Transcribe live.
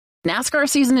NASCAR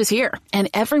season is here, and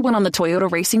everyone on the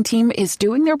Toyota racing team is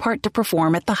doing their part to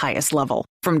perform at the highest level.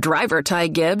 From driver Ty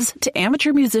Gibbs to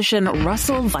amateur musician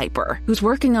Russell Viper, who's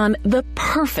working on the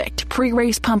perfect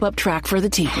pre-race pump-up track for the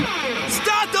team.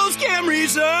 Start those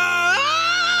Camrys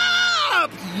up!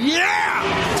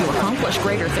 Yeah! To accomplish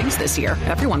greater things this year,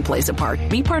 everyone plays a part.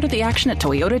 Be part of the action at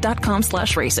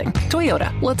toyota.com/racing.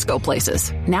 Toyota, let's go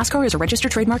places. NASCAR is a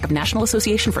registered trademark of National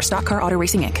Association for Stock Car Auto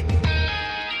Racing, Inc.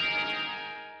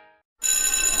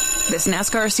 This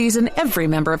NASCAR season, every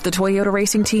member of the Toyota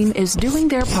racing team is doing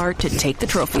their part to take the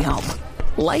trophy home.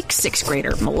 Like sixth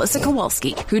grader Melissa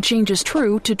Kowalski, who changes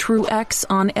true to True X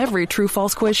on every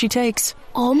true-false quiz she takes.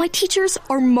 All my teachers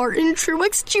are Martin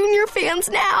Truex Jr. fans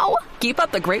now. Keep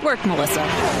up the great work, Melissa.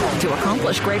 To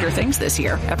accomplish greater things this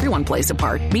year, everyone plays a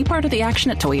part. Be part of the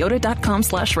action at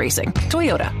toyota.com/racing.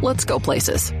 Toyota, let's go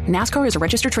places. NASCAR is a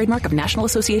registered trademark of National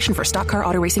Association for Stock Car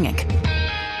Auto Racing, Inc.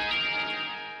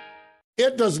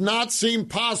 It does not seem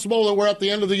possible that we're at the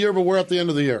end of the year, but we're at the end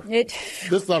of the year. This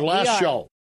is our last show.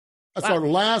 That's our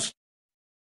last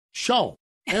show.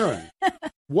 Aaron,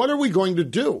 what are we going to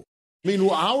do? I mean,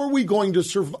 how are we going to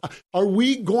survive? Are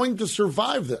we going to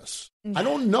survive this? I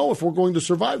don't know if we're going to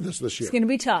survive this year. It's going to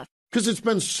be tough. Because it's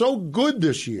been so good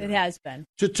this year. It has been.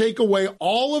 To take away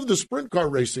all of the sprint car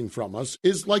racing from us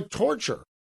is like torture.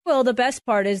 Well, the best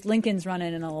part is Lincoln's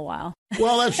running in a little while.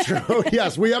 Well, that's true.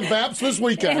 Yes, we have BAPS this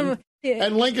weekend.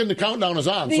 And Lincoln, the countdown is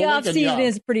on. The off-season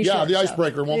is pretty short. Yeah, the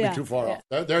icebreaker won't be too far off.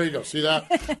 There you go. See that?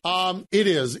 It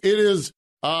is.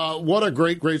 What a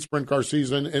great sprint car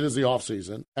season. It is the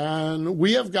off-season. And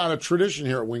we have got a tradition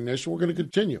here at Wing Nation. We're going to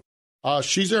continue.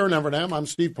 She's Aaron Evernham. I'm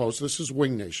Steve Post. This is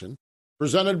Wing Nation,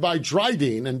 presented by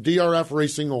Dryden and DRF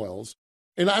Racing Oils.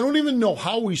 And I don't even know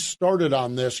how we started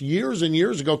on this years and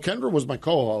years ago. Kendra was my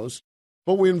co-host.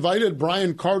 But we invited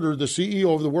Brian Carter, the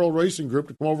CEO of the World Racing Group,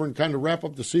 to come over and kind of wrap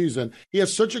up the season. He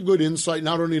has such a good insight,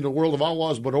 not only into the World of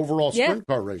Outlaws, but overall sprint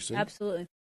car racing. Absolutely.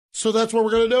 So that's what we're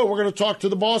going to do. We're going to talk to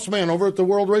the boss man over at the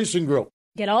World Racing Group.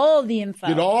 Get all the info.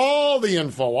 All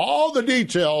the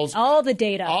details. All the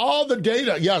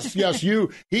data. Yes.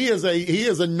 He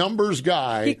is a numbers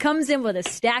guy. He comes in with a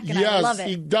stack, and I love it. Yes,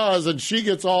 he does. And she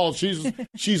gets all,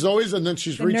 she's always, and then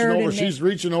she's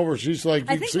reaching over. She's like,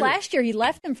 I think last year he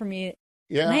left them for me.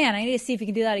 Yeah. Man, I need to see if he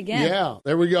can do that again. Yeah,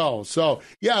 there we go. So,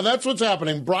 that's what's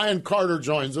happening. Brian Carter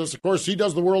joins us. Of course, he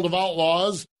does the World of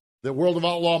Outlaws, the World of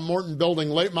Outlaw Morton Building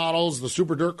late models, the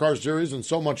Super Dirt Car Series, and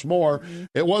so much more. Mm-hmm.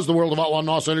 It was the World of Outlaw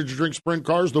NOS Energy Drink Sprint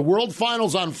Cars. The World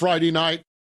Finals on Friday night.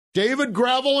 David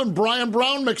Gravel and Brian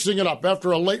Brown mixing it up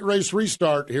after a late race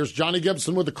restart. Here's Johnny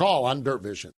Gibson with the call on Dirt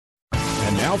Vision.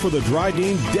 And now for the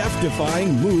Dryden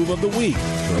death-defying move of the week,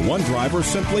 where one driver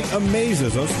simply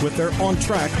amazes us with their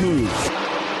on-track moves.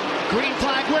 Green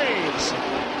flag waves.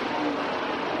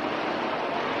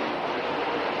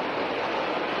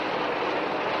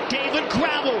 David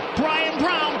Gravel, Brian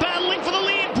Brown battling for the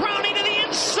lead. Browning to the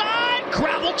inside.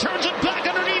 Gravel turns it back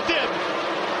underneath him.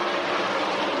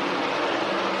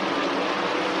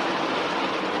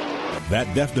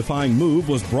 That death-defying move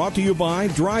was brought to you by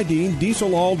Dryden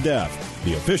Diesel All Def,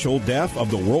 the official def of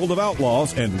the World of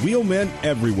Outlaws and wheelmen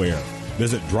everywhere.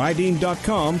 Visit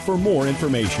Dryden.com for more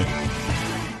information.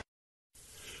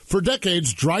 For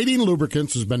decades, Dryden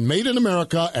Lubricants has been made in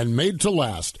America and made to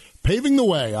last, paving the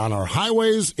way on our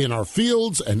highways, in our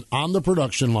fields, and on the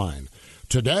production line.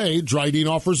 Today, Dryden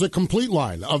offers a complete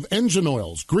line of engine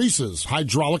oils, greases,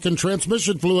 hydraulic and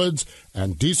transmission fluids,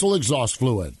 and diesel exhaust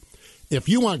fluid. If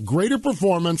you want greater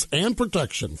performance and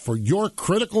protection for your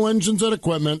critical engines and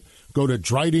equipment, go to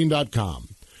Dryden.com.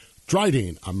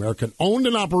 Dryden, American-owned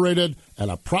and operated,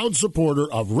 and a proud supporter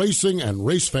of racing and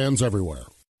race fans everywhere.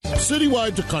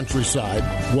 Citywide to countryside,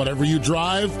 whatever you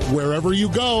drive, wherever you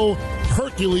go,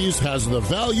 Hercules has the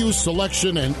value,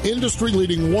 selection, and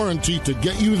industry-leading warranty to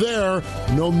get you there,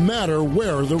 no matter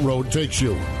where the road takes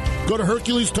you. Go to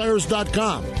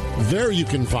HerculesTires.com. There you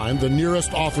can find the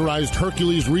nearest authorized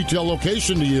Hercules retail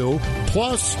location to you.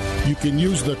 Plus, you can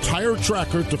use the tire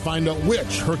tracker to find out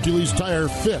which Hercules tire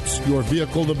fits your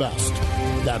vehicle the best.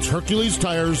 That's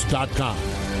HerculesTires.com.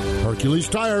 Hercules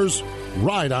Tires.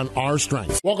 Ride on our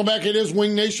strength. Welcome back. It is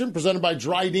Wing Nation, presented by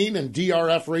Dryden and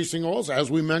DRF Racing Oils.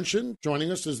 As we mentioned,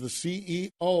 joining us is the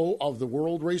CEO of the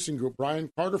World Racing Group,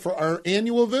 Brian Carter, for our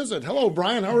annual visit. Hello,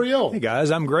 Brian. How are you? Hey, guys.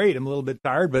 I'm great. I'm a little bit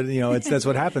tired, but, that's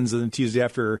what happens on Tuesday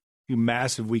after two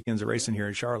massive weekends of racing here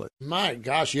in Charlotte. My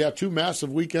gosh, yeah, 2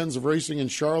 massive weekends of racing in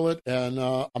Charlotte and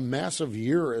a massive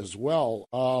year as well.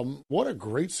 What a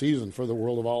great season for the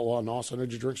World of Outlaw NOS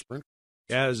Energy Drink Sprint.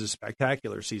 Yeah, it was a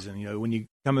spectacular season. When you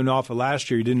coming off of last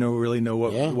year, you didn't really know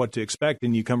what to expect,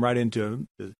 and you come right into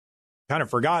kind kind of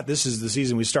forgot this is the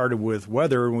season we started with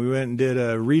weather, and we went and did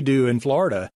a redo in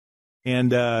Florida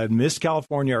and missed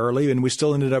California early, and we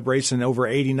still ended up racing over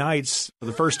 80 nights for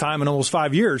the first time in almost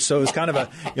 5 years. So it's kind of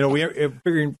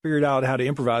we figured out how to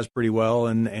improvise pretty well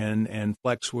and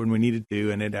flex when we needed to,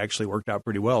 and it actually worked out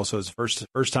pretty well. So it's the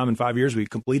first time in 5 years we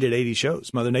completed 80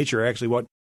 shows. Mother Nature actually,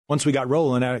 once we got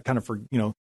rolling, I kind of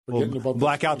we'll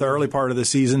black out the early part of the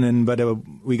season, but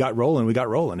we got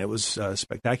rolling. It was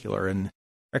spectacular, and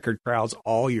record crowds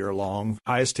all year long.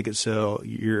 Highest tickets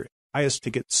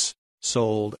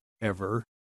sold ever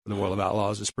for the World of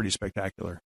Outlaws is pretty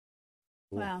spectacular.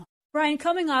 Wow. Brian,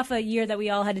 coming off a year that we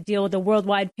all had to deal with a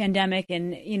worldwide pandemic,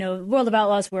 and, World of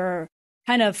Outlaws were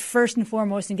kind of first and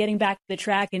foremost in getting back to the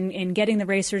track and getting the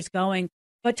racers going.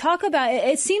 But talk about,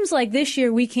 it seems like this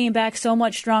year we came back so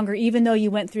much stronger, even though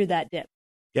you went through that dip.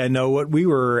 Yeah, no, what we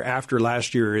were after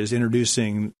last year is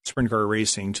introducing sprint car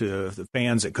racing to the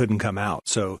fans that couldn't come out.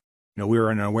 So, we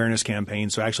were in an awareness campaign.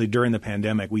 So actually during the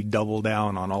pandemic, we doubled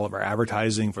down on all of our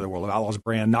advertising for the World of Outlaws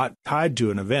brand, not tied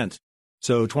to an event.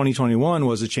 So 2021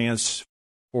 was a chance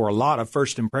for a lot of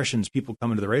first impressions, people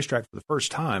coming to the racetrack for the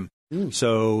first time.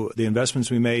 So the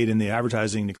investments we made in the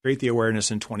advertising to create the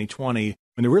awareness in 2020,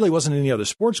 when there really wasn't any other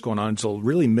sports going on until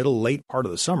really late part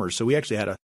of the summer. So we actually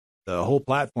had the whole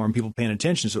platform, people paying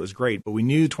attention. So it was great. But we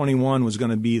knew 21 was going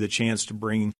to be the chance to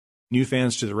bring new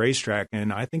fans to the racetrack,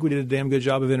 and I think we did a damn good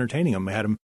job of entertaining them. We had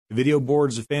video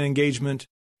boards of fan engagement.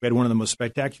 We had one of the most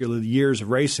spectacular years of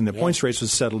racing. The points race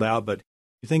was settled out, but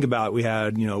you think about it, we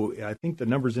had, I think the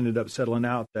numbers ended up settling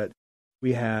out that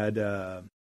we had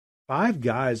 5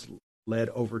 guys led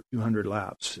over 200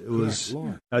 laps. It was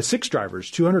 6 drivers,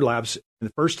 200 laps, and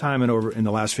the first time in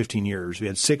the last 15 years. We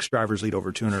had 6 drivers lead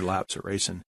over 200 laps at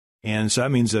racing. And so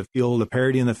that means the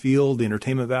parity in the field, the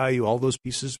entertainment value, all those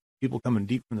pieces, people coming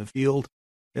deep from the field.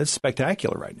 It's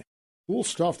spectacular right now. Cool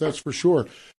stuff, that's for sure.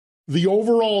 The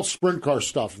overall sprint car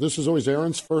stuff, this is always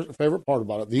Erin's favorite part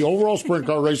about it. The overall sprint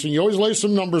car racing, you always lay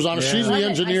some numbers on it. She's the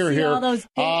engineer here.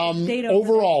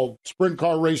 Overall, sprint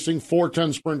car racing,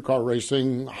 410 sprint car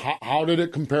racing, how did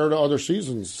it compare to other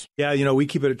seasons? Yeah, we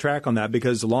keep it a track on that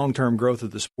because the long-term growth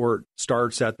of the sport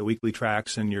starts at the weekly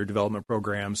tracks and your development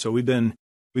program. So we've been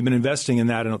investing in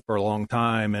that for a long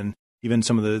time, and even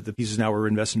some of the pieces now we're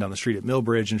investing down the street at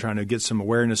Millbridge and trying to get some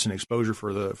awareness and exposure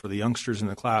for the youngsters in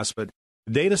the class. But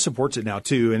the data supports it now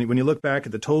too. And when you look back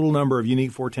at the total number of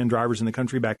unique 410 drivers in the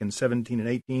country back in 17 and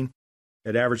 18,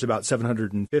 it averaged about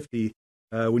 750.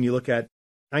 When you look at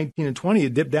 19 and 20,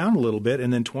 it dipped down a little bit,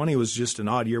 and then 20 was just an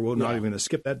odd year. We're not even going to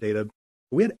skip that data.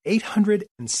 We had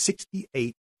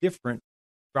 868 different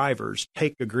drivers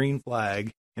take a green flag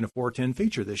in a 410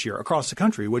 feature this year across the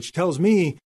country, which tells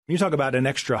me, when you talk about an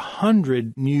extra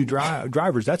 100 new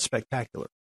drivers, that's spectacular.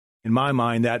 In my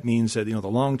mind, that means that, the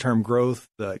long-term growth,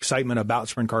 the excitement about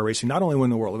sprint car racing, not only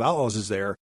when the World of Outlaws is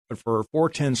there, but for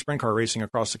 410 sprint car racing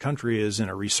across the country is in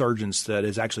a resurgence that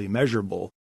is actually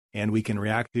measurable and we can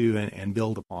react to and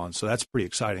build upon. So that's pretty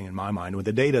exciting in my mind. When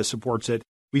the data supports it,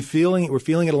 we're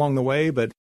feeling it along the way,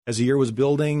 but as the year was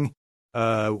building,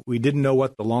 we didn't know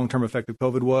what the long-term effect of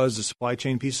COVID was, the supply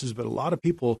chain pieces, but a lot of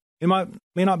people,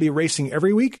 may not be racing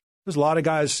every week. There's a lot of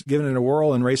guys giving it a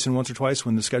whirl and racing once or twice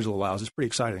when the schedule allows. It's pretty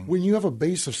exciting. When you have a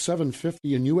base of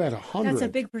 750 and you add 100. That's a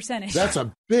big percentage. That's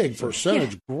a big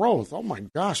percentage growth. Oh, my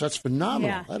gosh, that's phenomenal.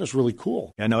 Yeah. That is really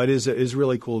cool. Yeah, no, it is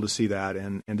really cool to see that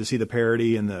and to see the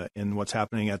parity and what's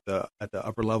happening at the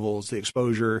upper levels, the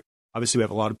exposure. Obviously, we have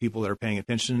a lot of people that are paying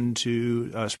attention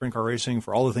to sprint car racing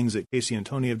for all the things that Casey and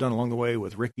Tony have done along the way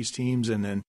with Ricky's teams and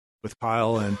then with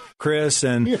Kyle and Chris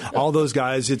and all those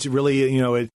guys. It's really,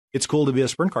 it's cool to be a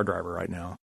sprint car driver right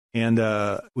now. And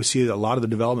we see a lot of the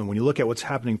development. When you look at what's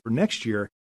happening for next year,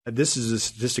 this is a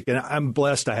statistic. And I'm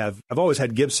blessed. I've always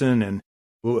had Gibson and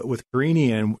with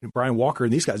Carini and Brian Walker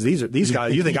and these guys. These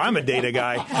guys. You think I'm a data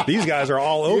guy? These guys are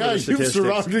all over the statistics. You've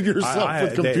surrounded yourself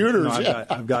with computers.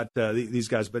 I've got these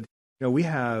guys. But we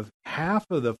have half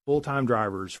of the full-time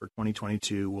drivers for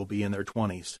 2022 will be in their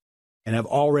 20s and have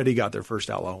already got their first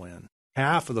outlaw win.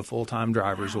 Half of the full-time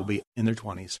drivers will be in their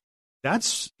 20s.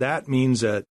 That means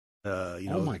that oh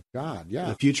my God, yeah,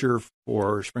 the future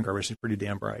for sprint car racing is pretty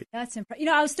damn bright. That's impressive.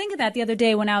 I was thinking that the other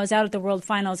day when I was out at the World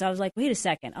Finals. I was like, wait a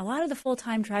second, a lot of the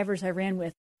full-time drivers I ran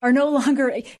with are no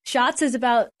longer. Schatz is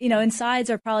about Insides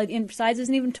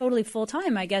isn't even totally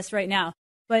full-time, I guess, right now.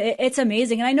 But it's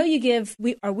amazing, and I know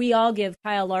we all give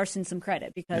Kyle Larson some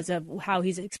credit because of how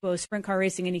he's exposed sprint car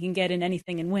racing and he can get in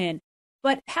anything and win.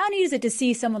 But how neat is it to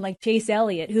see someone like Chase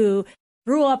Elliott, who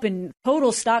grew up in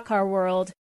total stock car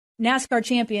world, NASCAR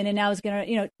champion, and now is going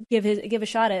to give a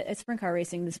shot at sprint car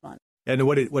racing this month. And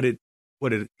what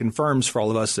it confirms for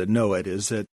all of us that know it is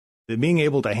that being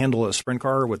able to handle a sprint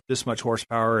car with this much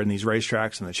horsepower in these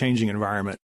racetracks and the changing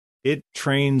environment, it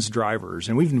trains drivers.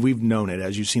 And we've known it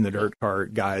as you've seen the dirt car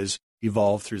guys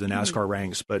evolve through the NASCAR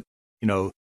ranks. But,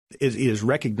 it is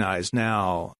recognized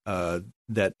now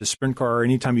that the sprint car,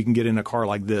 anytime you can get in a car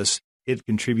like this, it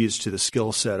contributes to the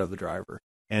skill set of the driver.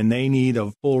 And they need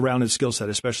a full-rounded skill set,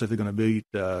 especially if they're going to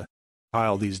beat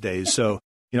Kyle these days. So,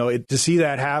 to see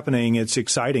that happening, it's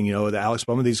exciting. The Alex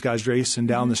Bowman, these guys racing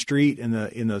down the street in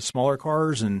the smaller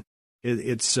cars, and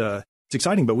it's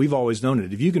exciting. But we've always known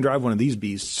it. If you can drive one of these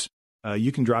beasts,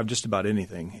 you can drive just about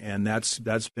anything, and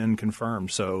that's been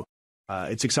confirmed. So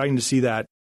it's exciting to see that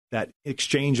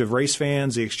exchange of race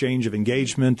fans, the exchange of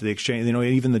engagement, the exchange,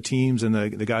 even the teams and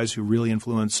the guys who really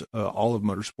influence all of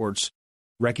motorsports,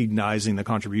 recognizing the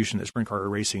contribution that sprint car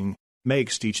racing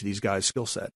makes to each of these guys' skill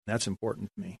set. That's important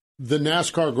to me. The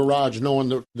NASCAR garage,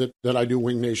 knowing that I do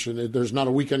Wing Nation, there's not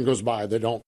a weekend goes by they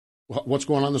don't. What's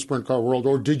going on in the sprint car world,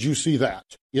 or did you see that?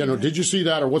 Did you see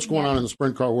that, or what's going on in the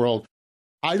sprint car world?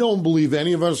 I don't believe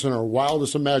any of us in our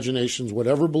wildest imaginations would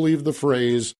ever believe the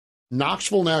phrase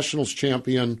Knoxville Nationals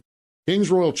champion,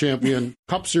 Kings Royal champion,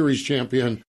 Cup Series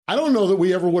champion. I don't know that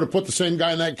we ever would have put the same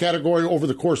guy in that category over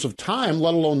the course of time,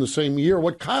 let alone the same year.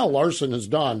 What Kyle Larson has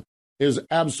done is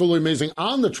absolutely amazing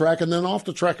on the track and then off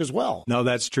the track as well. No,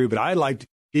 that's true. But I liked,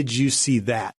 did you see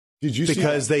that? Did you see that?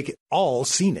 Because they all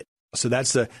seen it. So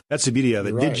that's the beauty of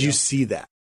it. Right, did you see that?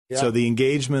 Yeah. So the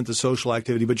engagement, the social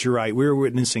activity, but you're right. We're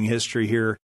witnessing history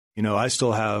here. I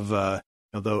still have,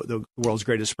 the world's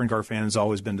greatest sprint car fan has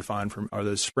always been defined or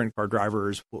the sprint car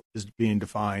drivers is being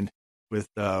defined with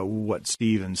what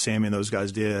Steve and Sammy and those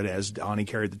guys did as Donnie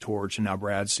carried the torch, and now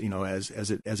Brad's, as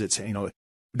it's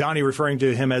Donnie referring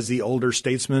to him as the older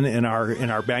statesman in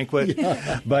our banquet.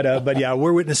 Yeah. But yeah,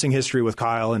 we're witnessing history with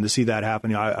Kyle, and to see that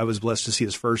happen, I was blessed to see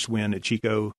his first win at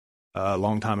Chico a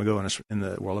long time ago in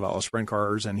the World of Outlaw sprint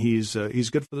cars, and he's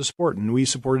good for the sport, and we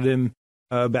supported him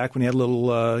back when he had a little,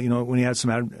 when he had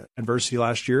some adversity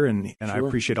last year, and sure. I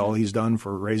appreciate all he's done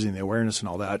for raising the awareness and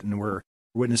all that, and we're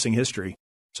witnessing history.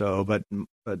 So, but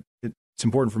it's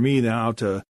important for me now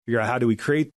to figure out how do we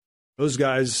create those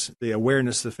guys, the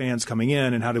awareness of the fans coming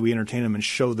in, and how do we entertain them and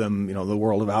show them, the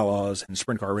World of Outlaws and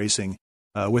sprint car racing.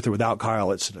 With or without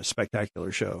Kyle, it's a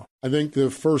spectacular show. I think the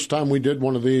first time we did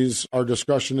one of these, our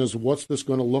discussion is, what's this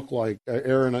going to look like?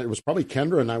 Aaron, it was probably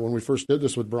Kendra and I, when we first did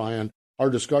this with Brian, our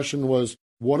discussion was,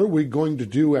 what are we going to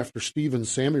do after Steve and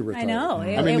Sammy retire? I know.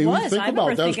 We think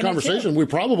about that conversation. We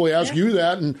probably asked you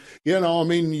that, and,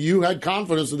 you had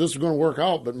confidence that this was going to work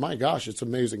out, but my gosh, it's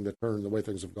amazing the turn, the way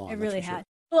things have gone. It really had. Sure.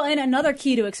 Well, and another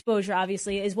key to exposure,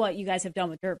 obviously, is what you guys have done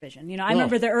with Dirt Vision. I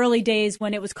remember the early days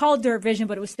when it was called Dirt Vision,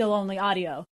 but it was still only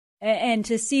audio. And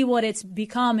to see what it's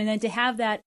become, and then to have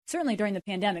that, certainly during the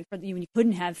pandemic, when you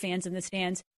couldn't have fans in the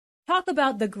stands. Talk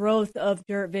about the growth of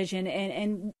Dirt Vision,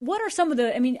 and what are some of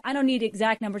the, I don't need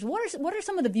exact numbers, what are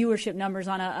some of the viewership numbers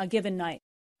on a given night?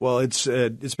 Well, it's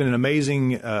been an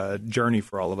amazing journey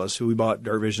for all of us. We bought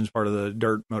Dirt Vision as part of the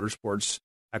Dirt Motorsports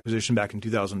acquisition back in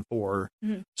 2004.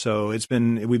 Mm-hmm. So we've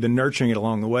been nurturing it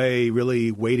along the way,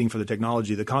 really waiting for the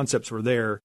technology. The concepts were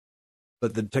there,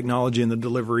 but the technology and the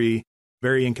delivery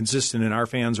very inconsistent, and our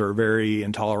fans are very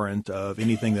intolerant of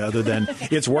anything other than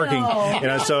it's working.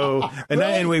 No.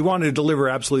 And we wanted to deliver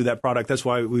absolutely that product. That's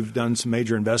why we've done some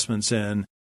major investments in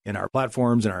our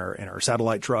platforms, in our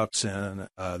satellite trucks, and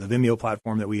the Vimeo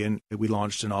platform that we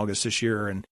launched in August this year.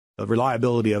 And the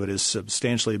reliability of it is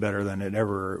substantially better than it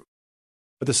ever.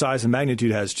 But the size and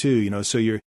magnitude has too. So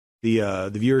the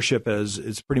viewership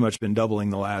it's pretty much been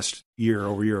doubling the last year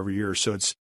over year. So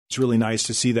it's really nice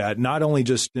to see that, not only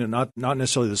just not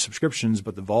necessarily the subscriptions,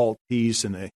 but the vault piece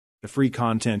and the free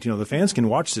content. The fans can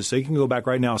watch this. They can go back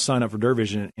right now, sign up for Dirt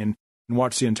Vision, and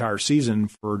watch the entire season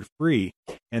for free.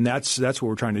 And that's what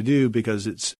we're trying to do, because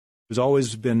it's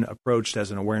always been approached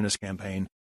as an awareness campaign.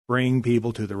 Bring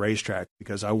people to the racetrack,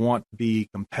 because I want to be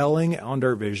compelling on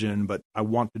Dirt Vision, but I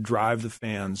want to drive the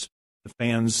fans. The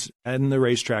fans and the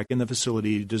racetrack in the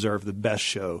facility deserve the best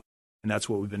show. And that's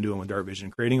what we've been doing with Dirt Vision,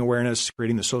 creating awareness,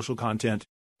 creating the social content,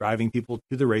 driving people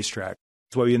to the racetrack.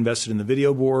 That's why we invested in the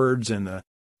video boards and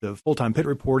the full-time pit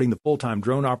reporting, the full-time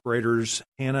drone operators,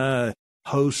 Hannah,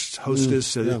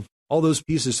 hostess, all those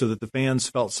pieces, so that the fans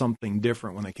felt something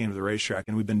different when they came to the racetrack.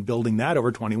 And we've been building that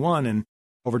over 21 and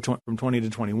from 20 to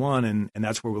 21. And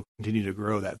that's where we'll continue to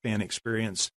grow that fan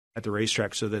experience at the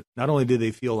racetrack, so that not only do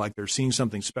they feel like they're seeing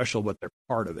something special, but they're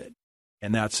part of it.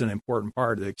 And that's an important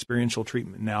part. The experiential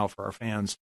treatment now for our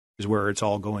fans is where it's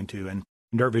all going to. And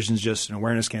Dirt Vision is just an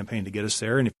awareness campaign to get us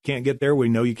there. And if you can't get there, we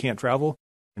know you can't travel,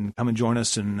 and come and join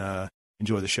us and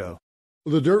enjoy the show.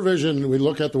 The Dirt Vision, we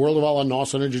look at the World of Outlaw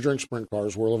NOS Energy Drink Sprint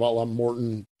Cars, World of Outlaw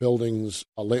Morton Buildings,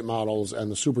 late models,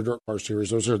 and the Super Dirt Car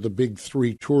Series. Those are the big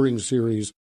three touring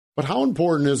series. But how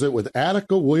important is it with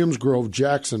Attica, Williams Grove,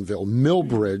 Jacksonville,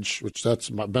 Millbridge, which that's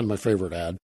been my favorite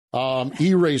ad,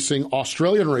 E-Racing,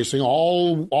 Australian Racing,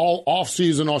 all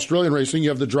off-season Australian Racing. You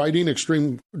have the Dryden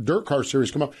Extreme Dirt Car Series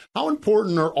come up. How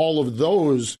important are all of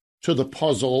those to the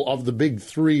puzzle of the big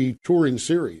three touring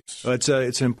series? It's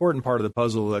an important part of the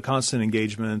puzzle, the constant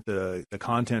engagement, the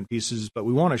content pieces, but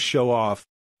we want to show off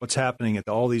what's happening at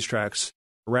all these tracks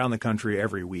around the country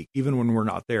every week, even when we're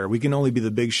not there. We can only be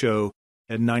the big show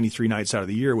at 93 nights out of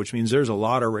the year, which means there's a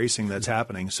lot of racing that's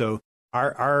happening. So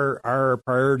our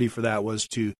priority for that was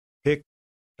to pick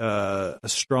a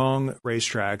strong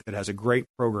racetrack that has a great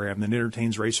program that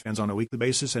entertains race fans on a weekly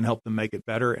basis and help them make it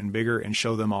better and bigger and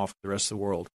show them off to the rest of the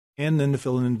world, and then to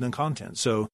fill in the content.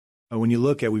 So when you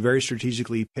look at, we very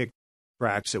strategically picked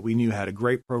tracks that we knew had a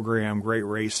great program, great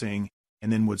racing,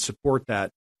 and then would support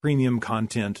that premium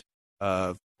content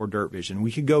for Dirt Vision.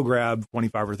 We could go grab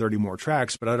 25 or 30 more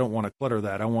tracks, but I don't want to clutter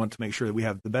that. I want to make sure that we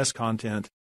have the best content,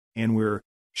 and we're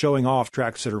showing off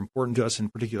tracks that are important to us in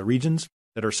particular regions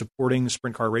that are supporting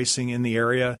sprint car racing in the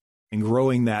area and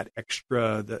growing the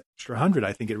extra 100.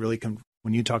 I think it really comes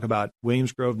when you talk about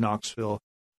Williams Grove, Knoxville,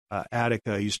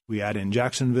 Attica. We add in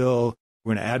Jacksonville.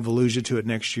 We're going to add Volusia to it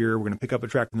next year. We're going to pick up a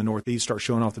track in the Northeast, start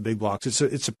showing off the big blocks.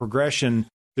 It's a progression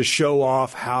to show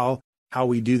off how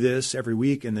we do this every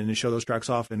week, and then to show those tracks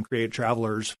off and create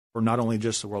travelers for not only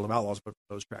just the World of Outlaws, but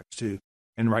for those tracks too.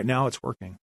 And right now it's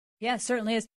working. Yeah, it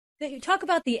certainly is. You talk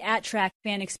about the at-track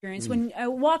fan experience. When I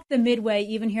walked the Midway,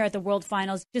 even here at the World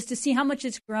Finals, just to see how much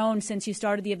it's grown since you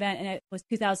started the event, and it was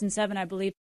 2007, I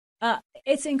believe.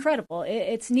 It's incredible.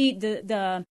 It's neat,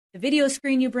 the video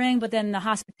screen you bring, but then the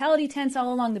hospitality tents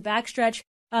all along the backstretch.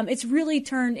 It's really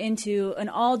turned into an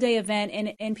all-day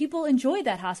event, and people enjoy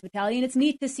that hospitality, and it's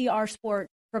neat to see our sport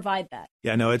provide that.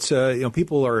 Yeah, no, it's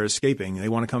people are escaping. They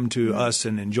want to come to us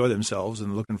and enjoy themselves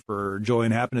and looking for joy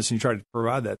and happiness, and you try to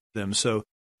provide that to them. So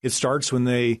it starts when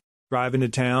they drive into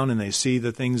town and they see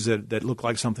the things that look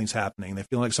like something's happening. They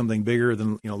feel like something bigger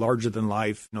than, larger than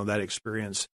life, that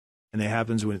experience. And it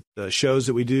happens with the shows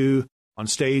that we do on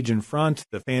stage in front,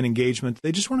 the fan engagement.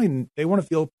 They just want to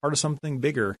feel part of something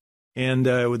bigger. And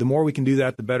the more we can do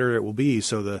that, the better it will be.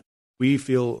 So we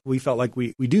felt like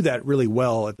we do that really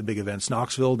well at the big events.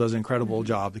 Knoxville does an incredible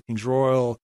job. The Kings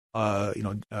Royal,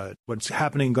 what's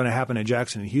going to happen at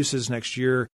Jackson and Houston next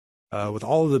year, with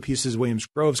all of the pieces. Williams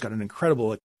Grove's got an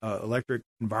incredible electric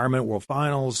environment, World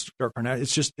Finals, Dark Carnett.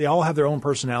 It's just, they all have their own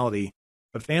personality,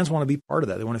 but fans want to be part of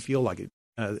that. They want to feel like it.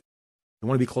 They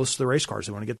want to be close to the race cars.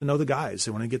 They want to get to know the guys.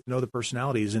 They want to get to know the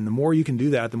personalities. And the more you can do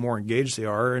that, the more engaged they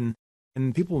are. And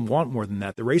people want more than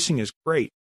that. The racing is great,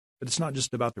 but it's not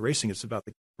just about the racing. It's about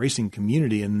the racing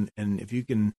community. And if you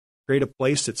can create a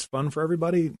place that's fun for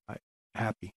everybody, I'm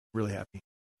happy, really happy.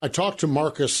 I talked to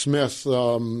Marcus Smith,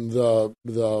 the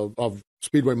of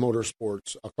Speedway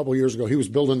Motorsports, a couple of years ago. He was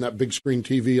building that big screen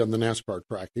TV on the NASCAR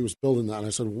track. He was building that, and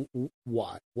I said,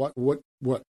 "Why? What?"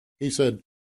 He said,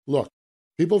 "Look,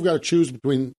 people have got to choose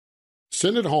between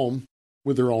sitting at home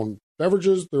with their own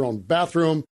beverages, their own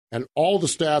bathroom, and all the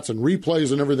stats and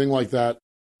replays and everything like that,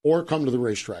 or come to the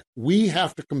racetrack. We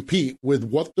have to compete with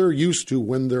what they're used to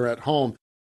when they're at home."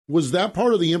 Was that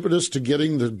part of the impetus to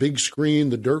getting the big screen,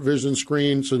 the Dirt Vision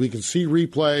screen, so we can see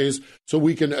replays, so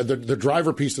we can, the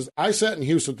driver pieces? I sat in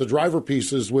Houston at the driver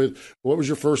pieces with, what was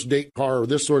your first date car, or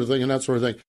this sort of thing and that sort of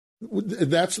thing.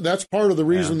 That's part of the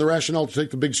reason, the rationale to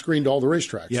take the big screen to all the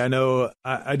racetracks. Yeah, I know.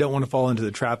 I don't want to fall into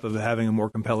the trap of having a more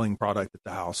compelling product at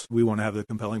the house. We want to have the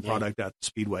compelling product at the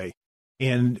Speedway.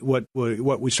 And what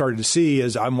we started to see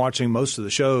is, I'm watching most of the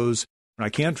shows when I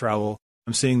can't travel.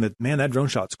 I'm seeing that, man, that drone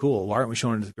shot's cool. Why aren't we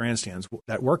showing it at the grandstands?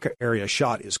 That work area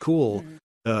shot is cool.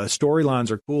 The storylines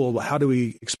are cool. But how do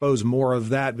we expose more of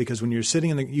that? Because when you're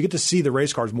sitting you get to see the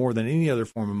race cars more than any other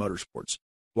form of motorsports.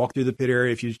 Walk through the pit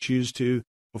area if you choose to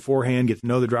beforehand, get to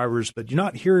know the drivers, but you're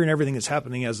not hearing everything that's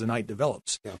happening as the night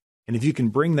develops. Yeah. And if you can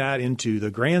bring that into the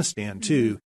grandstand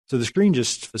too, so the screen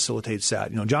just facilitates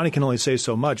that. Johnny can only say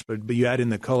so much, but you add in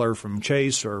the color from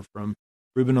Chase or from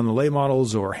Ruben on the late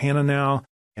models, or Hannah now,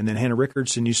 and then Hannah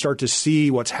Rickards, and you start to see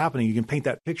what's happening. You can paint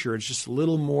that picture. It's just a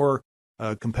little more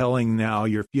compelling now.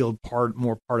 You feel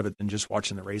more part of it than just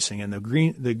watching the racing. And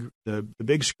the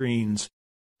big screens,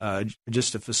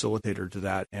 just a facilitator to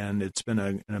that. And it's been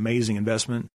an amazing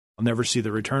investment. I'll never see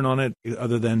the return on it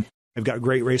other than I've got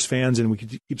great race fans, and we can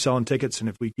keep selling tickets. And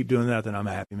if we keep doing that, then I'm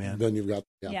a happy man. Then you've got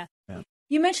yeah.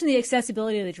 You mentioned the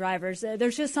accessibility of the drivers.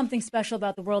 There's just something special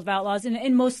about the World of Outlaws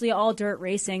and mostly all dirt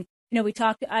racing. We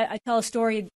talked, I tell a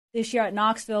story this year at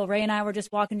Knoxville, Ray and I were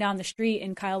just walking down the street,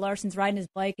 and Kyle Larson's riding his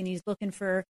bike, and he's looking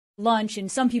for lunch.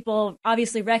 And some people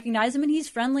obviously recognize him, and he's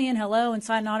friendly and hello and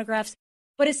signing autographs.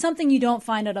 But it's something you don't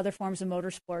find at other forms of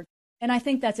motorsport. And I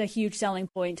think that's a huge selling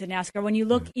point to NASCAR. When you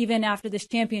look even after this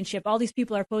championship, all these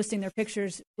people are posting their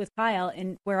pictures with Kyle,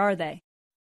 and where are they?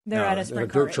 They're at a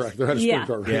sprint car race. Track. They're at a sprint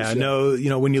car race. Yeah,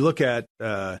 no, when you look at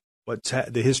what's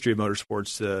the history of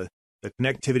motorsports, the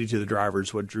connectivity to the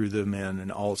drivers, what drew them in,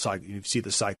 and all you see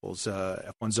the cycles.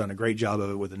 F1's done a great job of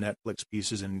it with the Netflix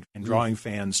pieces and drawing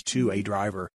fans to a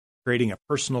driver, creating a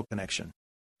personal connection.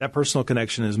 That personal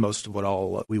connection is most of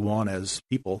what we want as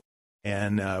people.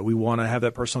 And we want to have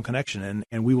that personal connection,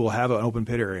 and we will have an open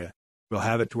pit area. We'll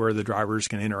have it to where the drivers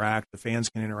can interact, the fans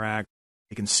can interact,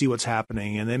 they can see what's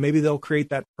happening, and then maybe they'll create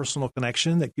that personal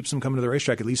connection that keeps them coming to the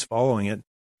racetrack, at least following it,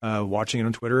 watching it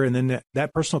on Twitter, and then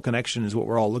that personal connection is what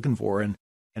we're all looking for, and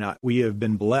we have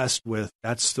been blessed with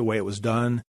that's the way it was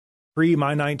done pre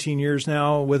my 19 years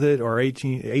now with it, or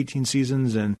 18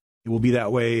 seasons, and it will be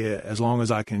that way as long as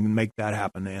I can make that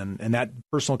happen, and that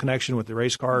personal connection with the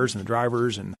race cars and the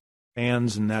drivers and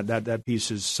fans, and that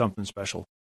piece is something special.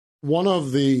 One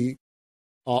of the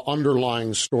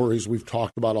underlying stories we've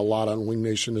talked about a lot on Wing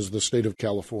Nation is the state of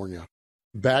California.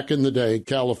 Back in the day,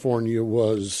 California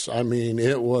was,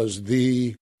 it was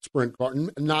the sprint car,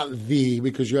 not the,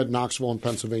 because you had Knoxville and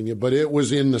Pennsylvania, but it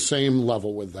was in the same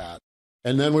level with that.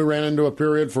 And then we ran into a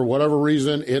period, for whatever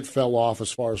reason, it fell off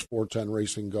as far as 410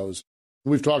 racing goes.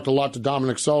 We've talked a lot to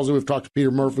Dominic Scelzi, we've talked to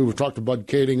Peter Murphy, we've talked to Bud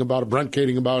Kading about it, Brent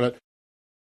Kading about it.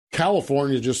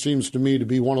 California just seems to me to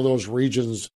be one of those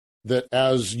regions that,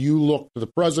 as you look to the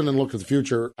present and look to the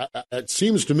future, it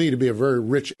seems to me to be a very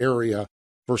rich area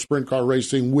for sprint car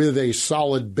racing, with a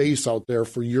solid base out there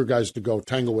for your guys to go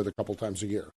tangle with a couple times a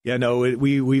year. Yeah, no,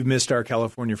 we've missed our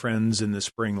California friends in the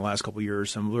spring the last couple of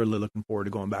years. So I'm really looking forward to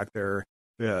going back there.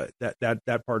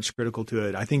 That part's critical to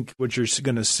it. I think what you're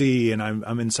going to see, and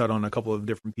I'm inside on a couple of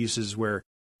different pieces where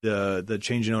the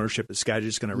change in ownership at Skagit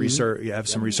is going to have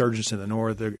some resurgence in the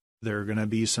north. There are going to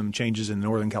be some changes in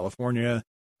Northern California.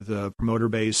 The promoter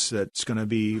base, that's going to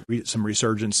be some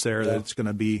resurgence there. Yeah. That's going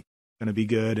to be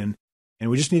good, and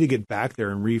we just need to get back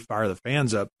there and refire the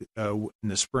fans up in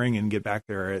the spring and get back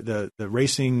there. The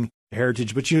racing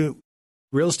heritage, but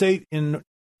real estate in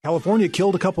California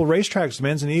killed a couple of racetracks,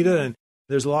 Manzanita, and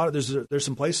there's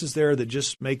some places there that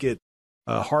just make it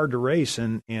hard to race,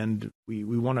 and we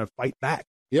want to fight back.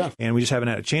 Yeah, and we just haven't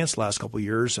had a chance the last couple of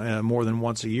years, more than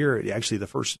once a year. Actually, the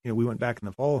first we went back in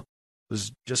the fall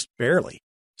was just barely.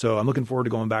 So I'm looking forward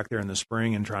to going back there in the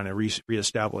spring and trying to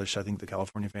reestablish. I think the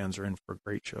California fans are in for a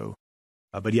great show.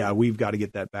 But yeah, we've got to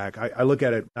get that back. I look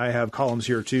at it. I have columns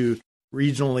here too.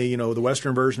 Regionally, the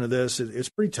Western version of this, it's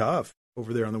pretty tough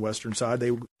over there on the Western side.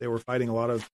 They were fighting a lot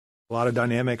of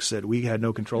dynamics that we had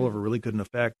no control over, really couldn't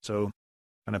affect. So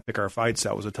kind of pick our fights.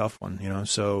 That was a tough one,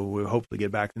 So we'll hopefully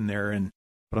get back in there and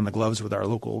put on the gloves with our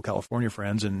local California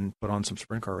friends and put on some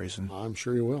sprint car racing. I'm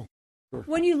sure you will. Sure.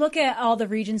 When you look at all the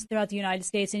regions throughout the United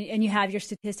States and you have your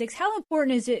statistics, how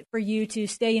important is it for you to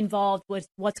stay involved with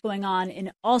what's going on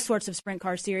in all sorts of sprint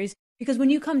car series? Because when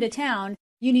you come to town,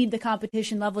 you need the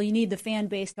competition level, you need the fan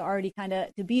base to already kind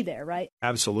of to be there, right?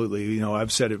 Absolutely.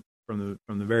 I've said it from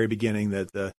the very beginning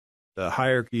that the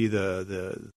hierarchy,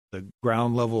 the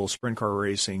ground level sprint car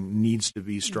racing needs to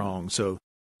be strong. So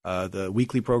the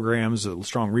weekly programs, the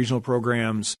strong regional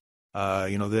programs,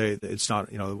 it's not,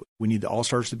 we need the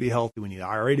All-Stars to be healthy. We need the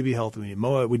IRA to be healthy. We need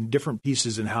MOA. We need different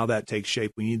pieces and how that takes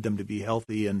shape. We need them to be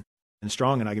healthy and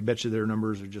strong. And I can bet you their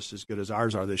numbers are just as good as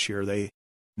ours are this year. They,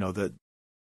 that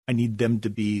I need them to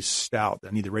be stout.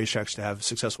 I need the racetracks to have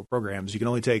successful programs. You can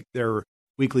only take their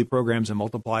weekly programs and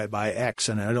multiply it by X.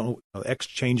 And I don't know, X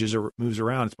changes or moves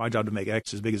around. It's my job to make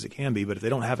X as big as it can be. But if they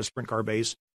don't have a sprint car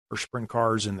base or sprint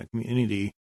cars in the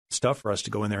community, it's tough for us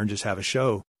to go in there and just have a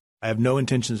show. I have no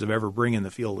intentions of ever bringing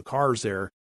the field of cars there.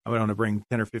 I want to bring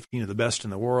 10 or 15 of the best in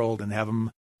the world and have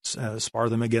them spar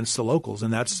them against the locals.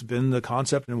 And that's been the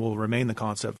concept and will remain the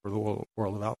concept for the world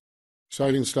of outlaw.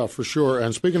 Exciting stuff for sure.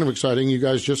 And speaking of exciting, you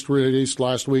guys just released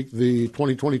last week the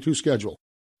 2022 schedule.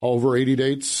 Over 80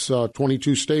 dates,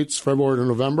 22 states, February to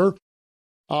November.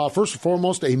 First and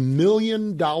foremost, $1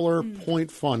 million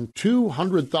point fund,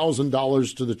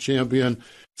 $200,000 to the champion.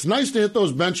 It's nice to hit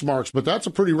those benchmarks, but that's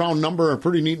a pretty round number, a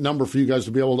pretty neat number for you guys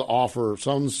to be able to offer.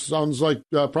 Sounds like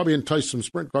probably entice some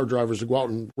sprint car drivers to go out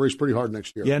and race pretty hard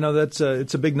next year. Yeah, no, it's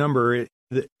a big number.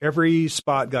 Every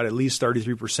spot got at least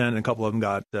 33%, and a couple of them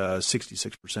got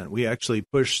 66%. We actually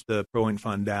pushed the point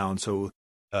fund down. So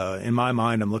in my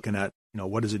mind, I'm looking at,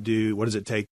 what does it do? What does it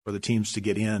take for the teams to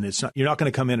get in? You're not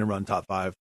going to come in and run top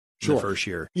five. in the first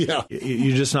year. Yeah.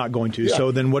 You're just not going to. Yeah.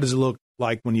 So then what does it look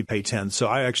like when you pay 10th? So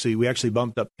we actually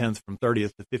bumped up 10th from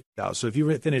 30th to 50,000. So if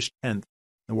you finish 10th in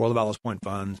the World of Outlaws Point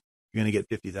Fund, you're going to get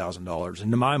 $50,000.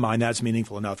 And to my mind, that's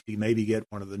meaningful enough to maybe get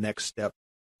one of the next step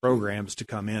programs to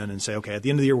come in and say, okay, at the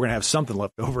end of the year, we're going to have something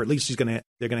left over. At least they're going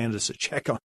to hand us a check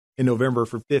in November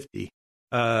for 50.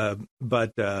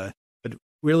 But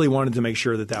really wanted to make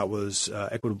sure that was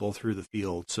equitable through the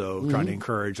field. So trying to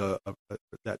encourage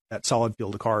that solid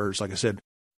field of cars. Like I said,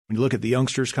 when you look at the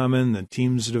youngsters coming, the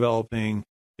teams developing,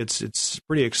 it's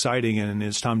pretty exciting, and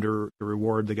it's time to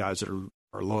reward the guys that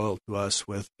are loyal to us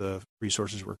with the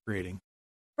resources we're creating.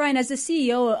 Brian, as the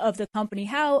CEO of the company,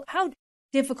 how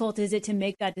difficult is it to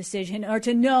make that decision, or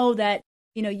to know that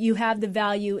you have the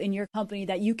value in your company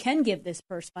that you can give this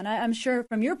purse fund? I'm sure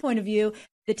from your point of view,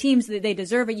 the teams, they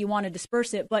deserve it. You want to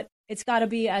disperse it, but it's got to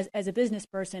be, as a business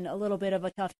person, a little bit of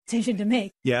a tough decision to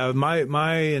make. Yeah,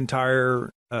 my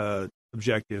entire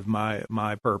objective,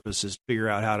 my purpose is to figure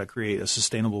out how to create a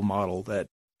sustainable model that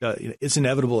it's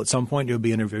inevitable at some point you'll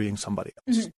be interviewing somebody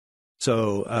else.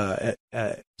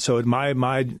 Mm-hmm. So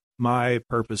my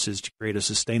purpose is to create a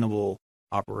sustainable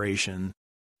operation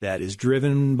that is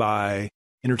driven by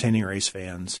entertaining race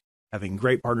fans, having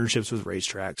great partnerships with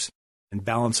racetracks, and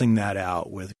balancing that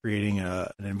out with creating an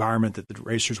environment that the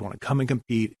racers want to come and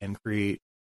compete and create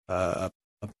a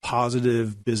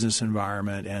positive business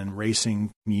environment and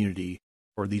racing community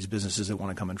for these businesses that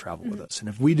want to come and travel with us. And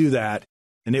if we do that,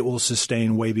 then it will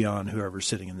sustain way beyond whoever's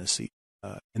sitting in this seat.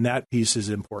 And that piece is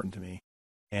important to me.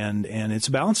 And it's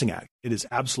a balancing act. It is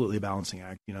absolutely a balancing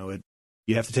act.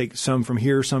 You have to take some from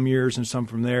here, some years, and some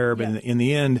from there. But in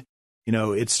the end,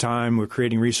 it's time. We're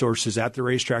creating resources at the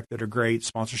racetrack that are great,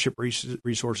 sponsorship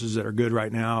resources that are good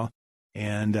right now.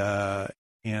 And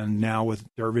now with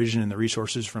Dirt Vision and the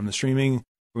resources from the streaming,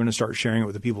 we're going to start sharing it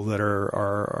with the people that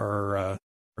are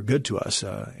good to us,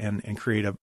 and create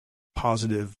a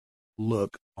positive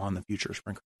look on the future of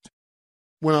sprint cars.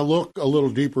 When I look a little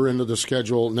deeper into the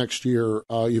schedule next year,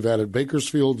 you've added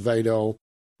Bakersfield, Vado,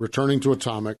 returning to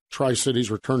Atomic, Tri-Cities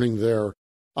returning there.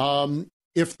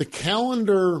 If the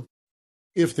calendar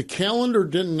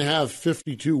didn't have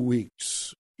 52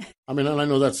 weeks, I mean, and I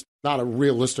know that's not a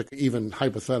realistic, even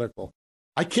hypothetical,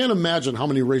 I can't imagine how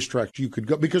many racetracks you could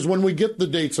go, because when we get the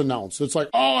dates announced, it's like,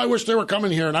 oh, I wish they were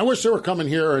coming here, and I wish they were coming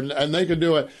here, and they could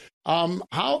do it.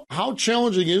 How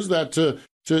challenging is that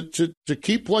to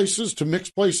keep places, to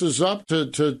mix places up,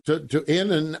 to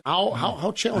in and out?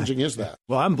 How challenging is that?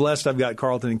 Well, I'm blessed. I've got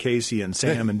Carlton and Casey and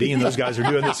Sam and Dean. Those guys are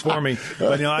doing this for me.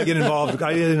 But I get involved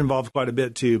quite a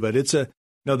bit too. But it's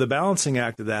the balancing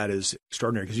act of that is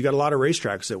extraordinary, because you got a lot of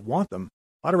racetracks that want them,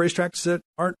 a lot of racetracks that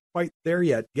aren't quite there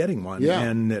yet getting one,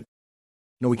 and that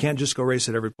we can't just go race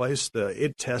at every place.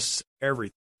 It tests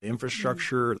everything: the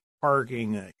infrastructure,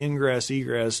 parking, ingress,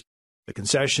 egress, the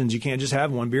concessions. You can't just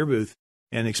have one beer booth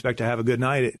and expect to have a good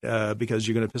night, because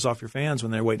you're going to piss off your fans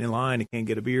when they're waiting in line and can't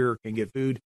get a beer, can't get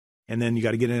food, and then you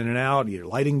got to get in and out. Your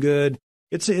lighting good.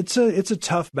 It's a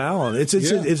tough balance. It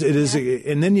is,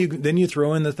 and then you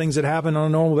throw in the things that happen on a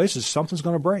normal basis. Something's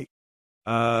going to break.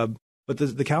 But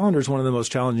the calendar is one of the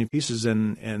most challenging pieces,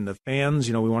 and the fans.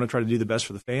 We want to try to do the best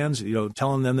for the fans.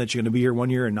 Telling them that you're going to be here one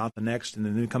year and not the next, and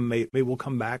then maybe we'll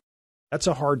come back. That's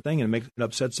a hard thing, and it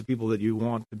upsets the people that you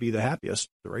want to be the happiest,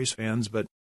 the race fans. But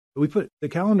the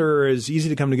calendar is easy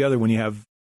to come together when you have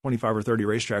 25 or 30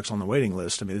 racetracks on the waiting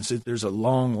list. I mean, there's a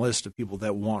long list of people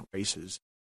that want races,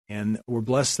 and we're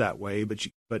blessed that way.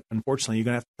 But unfortunately, you're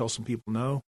going to have to tell some people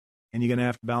no, and you're going to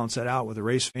have to balance that out with the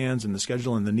race fans and the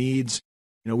schedule and the needs.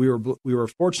 We were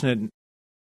fortunate in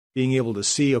being able to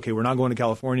see, okay, we're not going to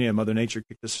California, and Mother Nature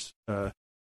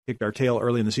kicked our tail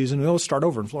early in the season. Let's start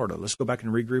over in Florida. Let's go back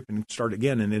and regroup and start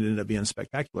again. And it ended up being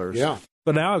spectacular. Yeah.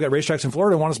 But now I've got racetracks in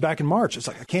Florida that want us back in March. It's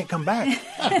like, I can't come back.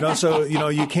 So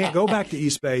you can't go back to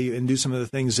East Bay and do some of the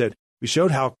things that we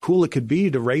showed how cool it could be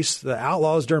to race the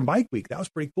Outlaws during Bike Week. That was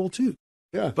pretty cool too.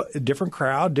 Yeah. But a different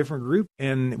crowd, different group,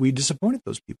 and we disappointed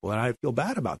those people. And I feel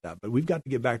bad about that. But we've got to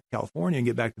get back to California and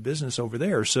get back to business over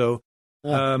there. So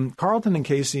Carlton and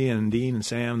Casey and Dean and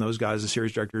Sam, those guys, the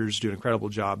series directors, do an incredible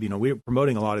job. We're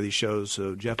promoting a lot of these shows.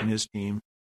 So Jeff and his team,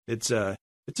 it's a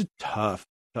tough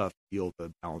deal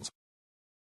to balance.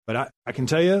 But I can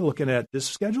tell you, looking at this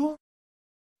schedule,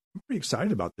 I'm pretty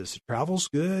excited about this. The travel's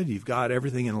good. You've got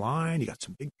everything in line. You got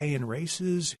some big paying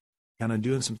races, kind of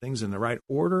doing some things in the right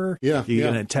order. Yeah.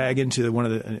 You're going to tag into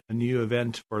a new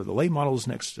event for the late models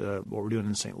next, what we're doing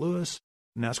in St. Louis.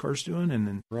 NASCAR's doing,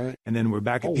 and then we're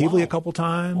back at Peavey a couple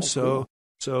times. Cool.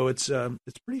 So it's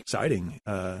pretty exciting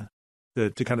to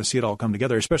kind of see it all come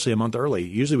together, especially a month early.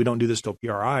 Usually we don't do this till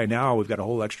PRI. Now we've got a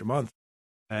whole extra month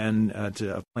and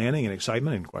to planning and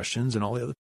excitement and questions and all the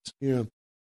other things. Yeah.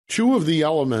 Two of the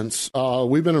elements,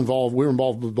 we're involved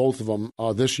with both of them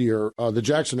this year. The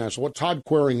Jackson National, what Todd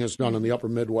Quering has done in the upper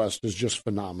Midwest is just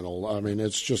phenomenal. I mean,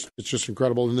 it's just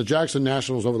incredible. And the Jackson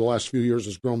Nationals over the last few years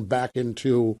has grown back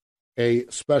into a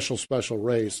special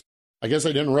race. I guess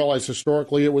I didn't realize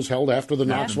historically it was held after the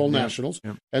Knoxville Nationals.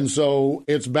 Yeah. And so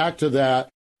it's back to that.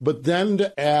 But then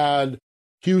to add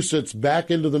Huset's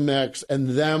back into the mix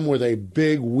and them with a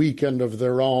big weekend of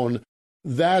their own,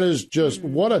 that is just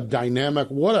what a dynamic,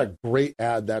 what a great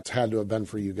ad that's had to have been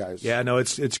for you guys. Yeah, no,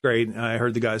 it's great. I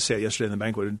heard the guys say it yesterday in the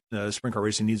banquet. Sprint car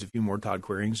racing needs a few more Todd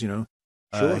Querings, you know.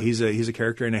 Sure. He's a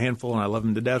character and a handful, and I love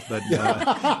him to death. But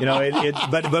you know,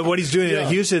 but what he's doing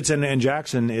at Huset's and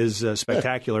Jackson is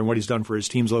spectacular, and what he's done for his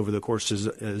teams all over the course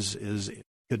is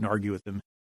couldn't argue with him.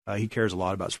 He cares a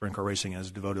lot about sprint car racing,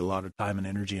 has devoted a lot of time and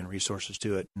energy and resources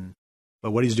to it.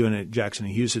 But what he's doing at Jackson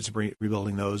and Huset's,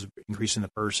 rebuilding those, increasing the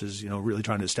purses, you know, really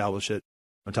trying to establish it.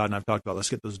 Todd and I've talked about, let's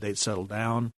get those dates settled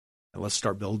down and let's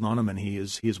start building on them. And he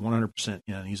is 100%,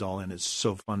 you know, he's all in. It's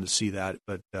so fun to see that,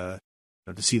 but to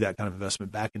see that kind of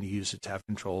investment back into Huset's, to have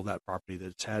control of that property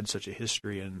that's had such a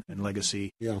history and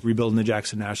legacy. Yeah. Rebuilding the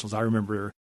Jackson Nationals. I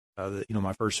remember,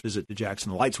 my first visit to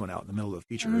Jackson, the lights went out in the middle of the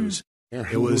feature.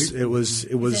 It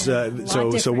was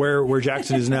so where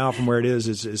Jackson is now from where it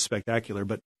is spectacular.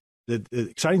 But the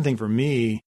exciting thing for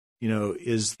me, you know,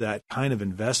 is that kind of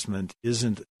investment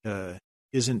isn't it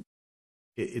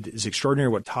is extraordinary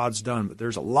what Todd's done, but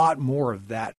there's a lot more of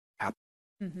that happening.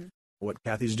 Mm-hmm. What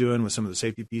Kathy's doing with some of the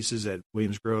safety pieces at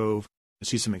Williams Grove, I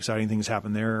see some exciting things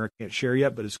happen there. I can't share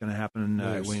yet, but it's going to happen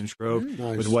at Williams Grove.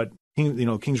 Nice. With what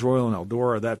Kings Royal and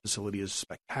Eldora, that facility is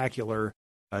spectacular.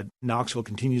 Knoxville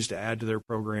continues to add to their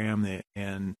program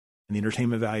and the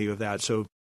entertainment value of that. So,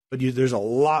 there's a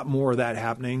lot more of that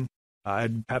happening.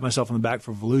 I'd pat myself on the back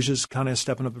for Volusia's kind of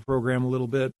stepping up the program a little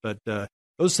bit, but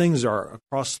those things are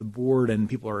across the board, and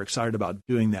people are excited about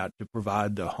doing that to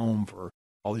provide the home for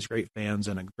all these great fans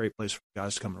and a great place for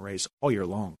guys to come and race all year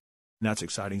long. And that's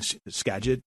exciting.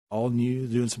 Skagit, all new,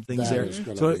 doing some things there.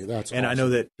 That's awesome. I know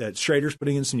that Schrader's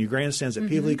putting in some new grandstands at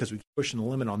Peavey because we keep pushing the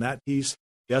limit on that piece.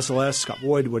 The SLS, Scott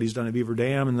Boyd, what he's done at Beaver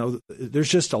Dam, and there's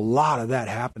just a lot of that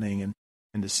happening.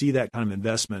 And to see that kind of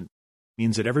investment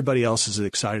means that everybody else is as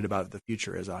excited about the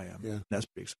future as I am. Yeah. That's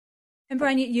pretty exciting. And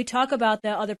Brian, you talk about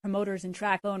the other promoters and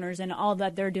track owners and all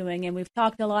that they're doing, and we've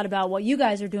talked a lot about what you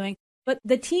guys are doing. But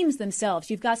the teams themselves,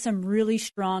 you've got some really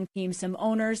strong teams, some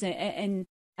owners, and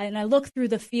I look through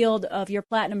the field of your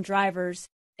platinum drivers.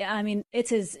 I mean,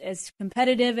 it's as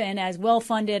competitive and as well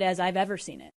funded as I've ever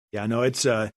seen it. Yeah, no, it's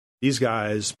these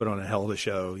guys put on a hell of a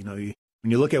show. You know, when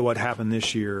you look at what happened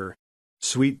this year,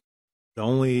 Sweet, the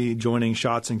only joining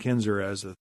Schatz and Kinzer as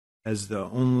the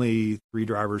only three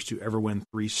drivers to ever win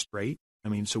 3 straight. I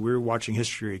mean, so we're watching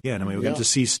history again. I mean, we got to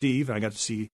see Steve, and I got to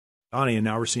see Donnie, and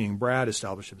now we're seeing Brad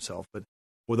establish himself. But,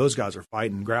 well, those guys are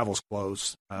fighting. Gravel's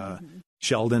close.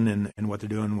 Sheldon and what they're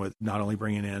doing with not only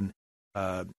bringing in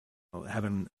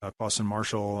having Clausen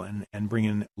Marshall and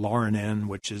bringing Lauren in,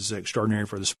 which is extraordinary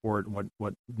for the sport.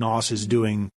 What Noss is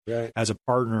doing as a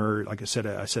partner, like I said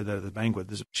that at the banquet,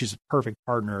 she's a perfect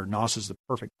partner. Noss is the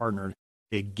perfect partner.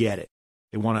 They get it.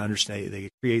 They want to understand. They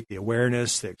create the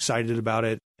awareness. They're excited about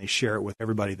it. They share it with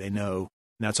everybody they know.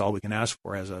 And that's all we can ask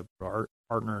for as a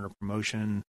partner in a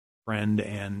promotion, friend,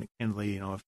 and Kindly,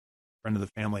 a friend of the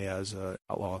family as a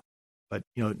outlaw. But,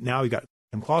 now you got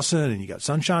Tim Clausen and you got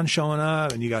Sunshine showing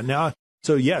up and you got now.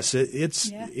 So, yes, it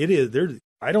is. They're,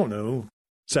 I don't know,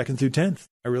 2nd through 10th.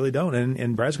 I really don't.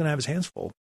 And Brad's going to have his hands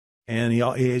full. And he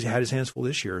had his hands full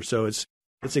this year. So it's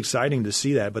exciting to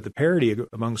see that. But the parity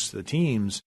amongst the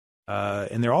teams,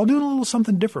 and they're all doing a little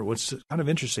something different. What's kind of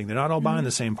interesting, they're not all buying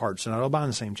the same parts. They're not all buying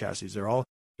the same chassis.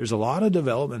 There's a lot of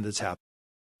development that's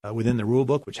happening within the rule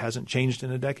book, which hasn't changed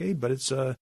in a decade, but there's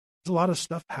a lot of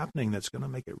stuff happening that's going to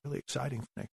make it really exciting for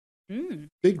next year.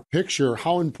 Big picture,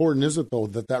 how important is it, though,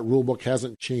 that rule book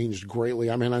hasn't changed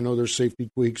greatly? I mean, I know there's safety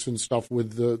tweaks and stuff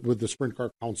with the Sprint Car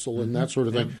Council and that sort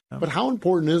of thing, but how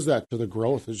important is that to the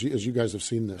growth as you guys have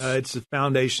seen this? It's the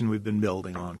foundation we've been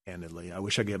building on, candidly. I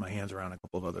wish I could get my hands around a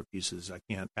couple of other pieces. I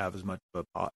can't have as much of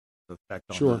a effect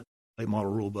on the late model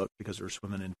rule book because we're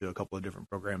swimming into a couple of different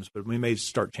programs, but we may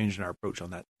start changing our approach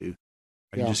on that, too.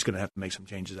 I'm just going to have to make some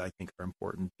changes I think are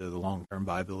important to the long-term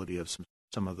viability of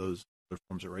some of those other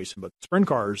forms of racing. But sprint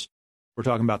cars we're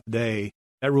talking about today,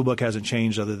 that rule book hasn't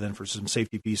changed other than for some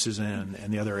safety pieces and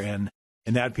the other end.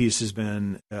 And that piece has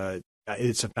been,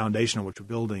 it's a foundation on which we're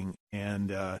building.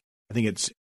 And I think it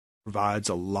provides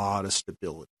a lot of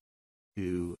stability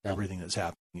to everything that's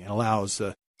happening. It allows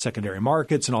the secondary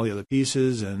markets and all the other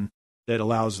pieces. And that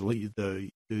allows the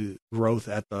growth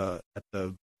at the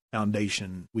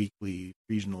foundation weekly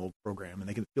regional program, and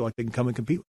they can feel like they can come and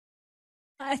compete.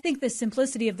 I think the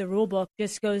simplicity of the rule book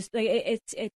just goes, like,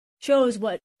 it shows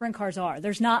what sprint cars are.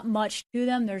 There's not much to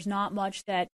them. There's not much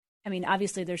that, I mean,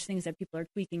 obviously there's things that people are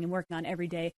tweaking and working on every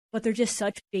day, but they're just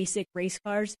such basic race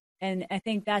cars. And I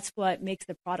think that's what makes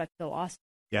the product so awesome.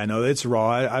 Yeah, no, it's raw.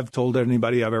 I've told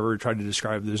anybody I've ever tried to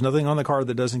describe, there's nothing on the car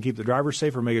that doesn't keep the driver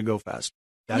safe or make it go fast.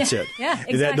 That's it. Yeah,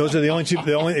 exactly. Those are the only two.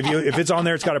 If it's on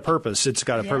there, it's got a purpose. It's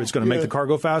got a purpose. It's going to make the car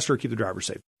go faster or keep the driver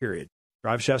safe. Period.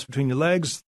 Drive shafts between your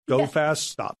legs. Go fast.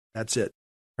 Stop. That's it.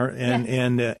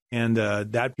 And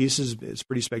that piece is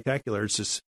pretty spectacular.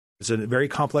 It's a very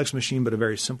complex machine, but a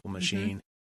very simple machine,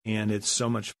 and it's so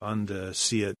much fun to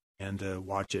see it and to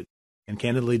watch it, and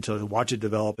candidly to watch it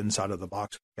develop inside of the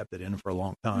box. We kept it in for a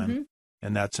long time,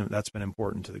 and that's been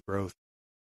important to the growth.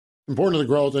 Important to the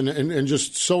growth, and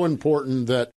just so important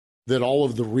that all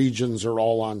of the regions are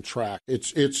all on track.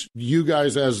 It's you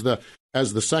guys as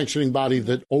the sanctioning body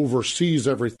that oversees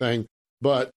everything,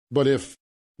 but if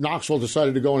Knoxville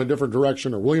decided to go in a different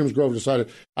direction or Williams Grove decided,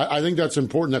 I think that's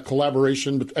important, that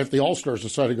collaboration. If the All-Stars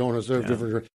decided to go in a different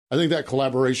direction, I think that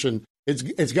collaboration,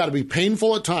 it's got to be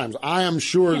painful at times. I am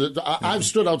sure that I've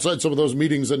stood outside some of those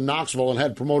meetings in Knoxville and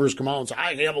had promoters come out and say,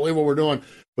 I can't believe what we're doing.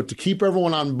 But to keep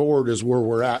everyone on board is where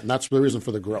we're at, and that's the reason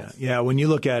for the growth. Yeah, when you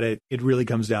look at it, it really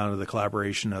comes down to the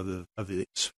collaboration of the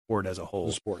sport as a whole.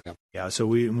 The sport, yeah. So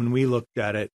when we looked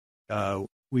at it,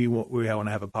 we want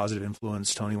to have a positive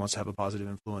influence. Tony wants to have a positive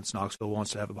influence. Knoxville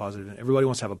wants to have a positive. Everybody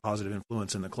wants to have a positive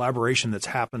influence, and the collaboration that's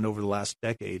happened over the last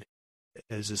decade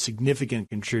is a significant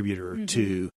contributor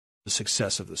to the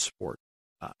success of the sport.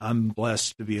 I'm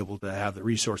blessed to be able to have the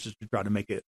resources to try to make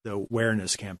it the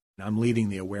awareness campaign. I'm leading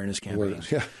the awareness campaign.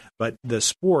 But the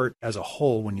sport as a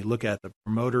whole, when you look at the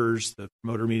promoters, the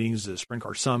promoter meetings, the sprint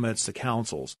car summits, the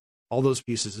councils, all those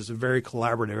pieces, is a very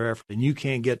collaborative effort. And you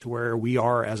can't get to where we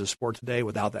are as a sport today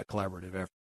without that collaborative effort.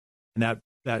 And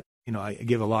that I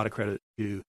give a lot of credit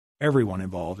to everyone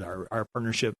involved. Our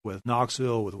partnership with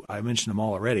Knoxville, I mentioned them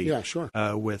all already. Yeah, sure.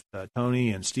 With Tony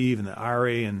and Steve and the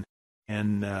IRA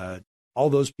and all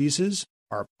those pieces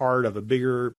are part of a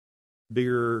bigger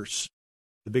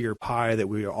pie that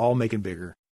we are all making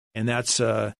bigger, and that's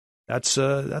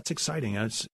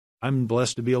exciting. I'm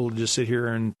blessed to be able to just sit here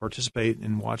and participate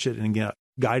and watch it and get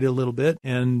guide it a little bit,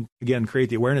 and again create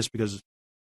the awareness, because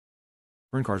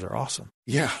sprint cars are awesome.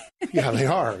 Yeah, they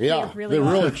are. Yeah, they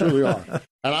really truly are.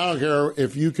 And I don't care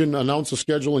if you can announce a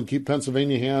schedule and keep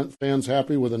Pennsylvania fans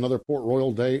happy with another Port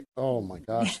Royal date. Oh my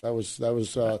gosh, that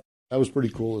was pretty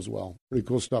cool as well. Pretty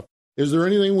cool stuff. Is there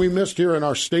anything we missed here in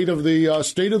our state of the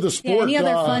sport?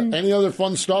 Yeah, any other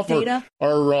fun stuff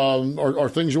or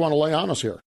things you want to lay on us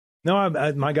here? No,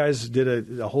 my guys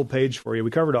did a whole page for you.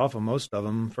 We covered off on most of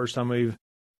them. First time we've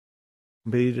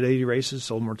competed at 80 races,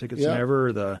 sold more tickets than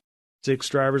ever. The 6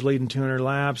 drivers leading 200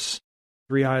 laps.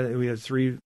 We had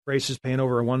 3 races paying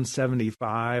over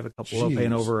 175, a couple of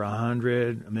paying over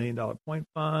 100, $1 million point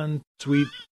fund, sweet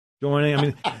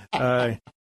joining. I mean,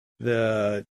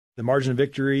 the margin of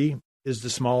victory is the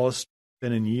smallest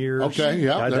been in years. Okay,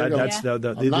 yeah.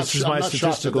 This is my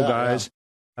statistical guys.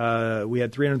 Yeah. We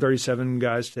had 337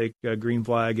 guys take green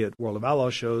flag at World of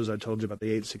Outlaws shows. I told you about the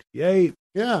 868.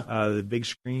 Yeah. The big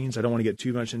screens. I don't want to get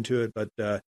too much into it, but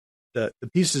the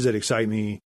pieces that excite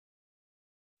me,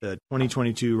 the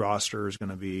 2022 roster is going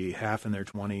to be half in their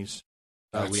 20s.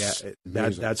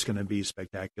 That's going to be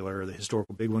spectacular. The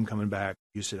historical big one coming back.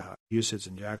 Husitz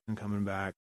and Jackson coming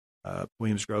back.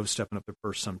 Williams Grove stepping up their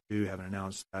first some too, haven't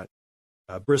announced that.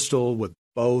 Bristol with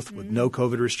no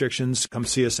COVID restrictions. Come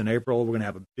see us in April. We're going to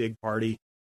have a big party.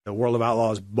 The World of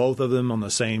Outlaws, both of them on the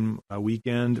same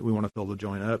weekend. We want to fill the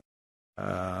joint up.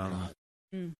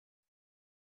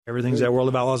 Everything's at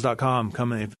worldofoutlaws.com.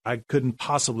 Come in. I couldn't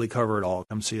possibly cover it all.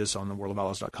 Come see us on the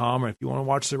worldofoutlaws.com. Or if you want to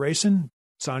watch the racing,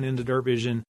 sign into Dirt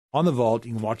Vision on the vault.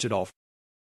 You can watch it all.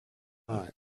 All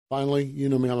right. Finally, you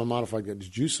know me, I'm a modified guy.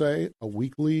 Did you say a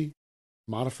weekly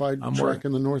modified track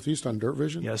in the Northeast on Dirt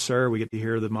Vision? Yes, sir. We get to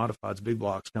hear the modifieds, big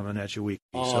blocks coming at you weekly.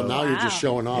 Oh, now you're just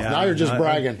showing off. Now you're just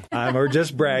bragging. We're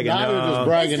just bragging. Now you're just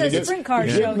bragging. It's a sprint car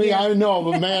show. I know,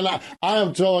 but man, I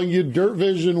am telling you, Dirt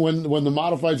Vision, when the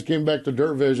modifieds came back to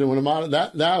Dirt Vision,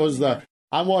 that was the...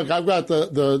 I've got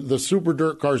the Super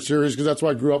Dirt Car Series because that's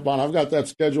what I grew up on. I've got that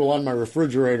schedule on my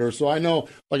refrigerator. So I know,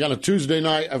 like on a Tuesday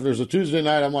night, if there's a Tuesday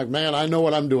night, I'm like, man, I know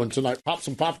what I'm doing tonight. Pop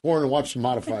some popcorn and watch some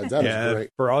modifieds. That is great.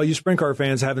 For all you sprint car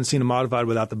fans haven't seen a modified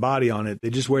without the body on it.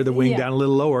 They just wear the wing down a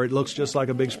little lower. It looks just like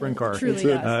a big sprint car.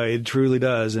 It truly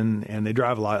does. And they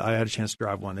drive a lot. I had a chance to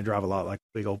drive one. They drive a lot like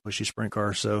a big old pushy sprint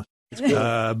car. So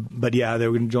But yeah, they're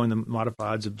going to join the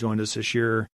Modifieds. Have joined us this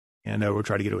year, and we'll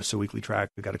try to get us a weekly track.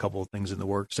 We've got a couple of things in the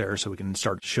works there, so we can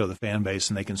start to show the fan base,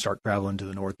 and they can start traveling to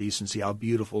the Northeast and see how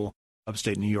beautiful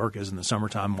upstate New York is in the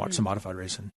summertime. Watch some modified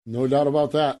racing. No doubt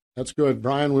about that. That's good,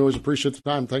 Brian. We always appreciate the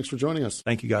time. Thanks for joining us.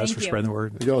 Thank you guys for spreading the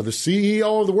word. There you go. The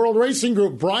CEO of the World Racing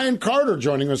Group, Brian Carter,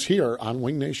 joining us here on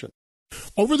Wing Nation.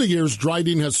 Over the years,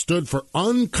 Dryden has stood for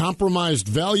uncompromised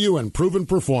value and proven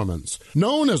performance.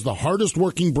 Known as the hardest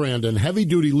working brand in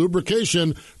heavy-duty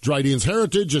lubrication, Dryden's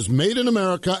heritage is made in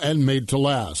America and made to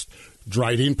last.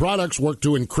 Dryden products work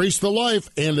to increase the life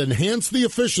and enhance the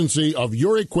efficiency of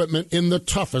your equipment in the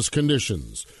toughest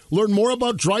conditions. Learn more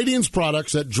about Dryden's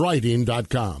products at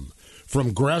Dryden.com.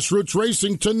 From grassroots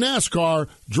racing to NASCAR,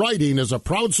 Dryden is a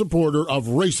proud supporter of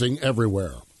racing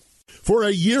everywhere. For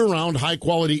a year-round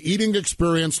high-quality eating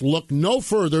experience, look no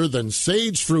further than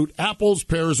Sage Fruit apples,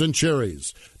 pears, and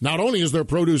cherries. Not only is their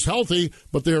produce healthy,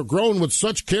 but they are grown with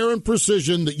such care and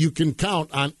precision that you can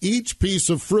count on each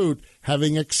piece of fruit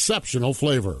having exceptional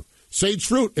flavor. Sage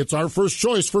Fruit, it's our first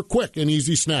choice for quick and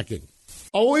easy snacking.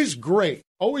 Always great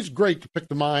to pick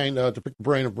the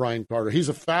brain of Brian Carter. He's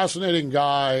a fascinating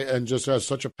guy and just has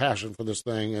such a passion for this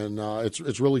thing, and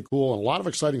it's really cool and a lot of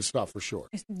exciting stuff for sure.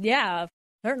 Yeah.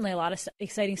 Certainly a lot of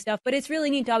exciting stuff, but it's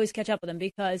really neat to always catch up with them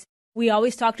because we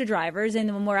always talk to drivers,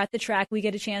 and when we're at the track, we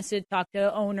get a chance to talk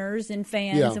to owners and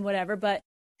fans and whatever, but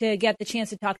to get the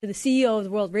chance to talk to the CEO of the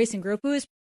World Racing Group, who is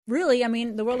really,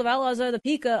 the World of Outlaws are the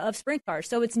peak of sprint cars,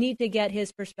 so it's neat to get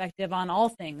his perspective on all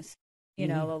things, you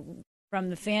know, from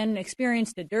the fan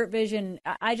experience to dirt vision.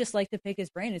 I just like to pick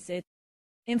his brain. It's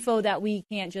info that we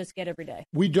can't just get every day.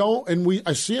 We don't, and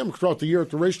I see him throughout the year at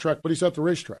the racetrack, but he's at the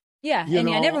racetrack. Yeah, I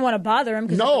never want to bother him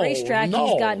because at the racetrack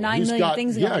he's got 9 million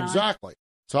things going on. Yeah, exactly.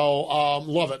 So,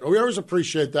 love it. We always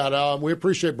appreciate that. We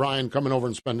appreciate Brian coming over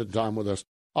and spending time with us.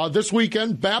 This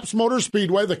weekend, Baps Motor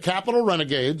Speedway, the Capital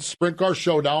Renegades, Sprint Car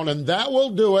Showdown, and that will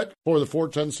do it for the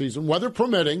 410 season, weather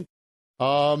permitting.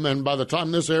 And by the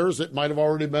time this airs, it might have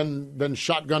already been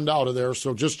shotgunned out of there.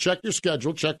 So just check your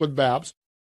schedule, check with Babs.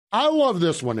 I love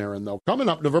this one, Aaron, though. Coming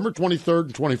up November 23rd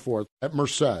and 24th at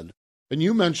Merced. And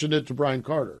you mentioned it to Brian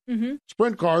Carter. Mm-hmm.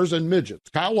 Sprint cars and midgets.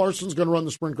 Kyle Larson's going to run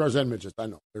the sprint cars and midgets. I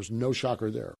know. There's no shocker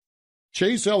there.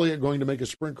 Chase Elliott going to make a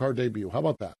sprint car debut. How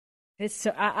about that?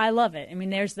 I love it.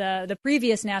 There's the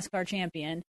previous NASCAR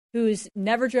champion who's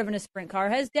never driven a sprint car,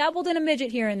 has dabbled in a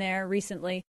midget here and there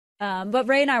recently. But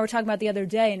Ray and I were talking about the other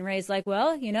day, and Ray's like,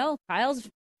 well, Kyle's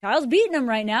beating him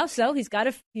right now, so he's got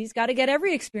to get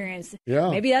every experience. Yeah.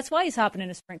 Maybe that's why he's hopping in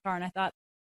a sprint car. And I thought,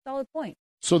 solid point.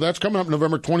 So that's coming up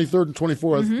November 23rd and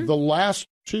 24th. Mm-hmm. The last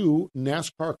two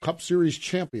NASCAR Cup Series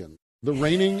champions, the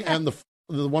reigning and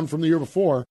the one from the year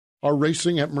before, are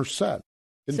racing at Merced.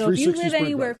 So if you live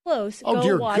anywhere close, oh, go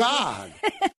dear watch God.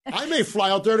 I may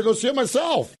fly out there to go see it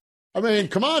myself.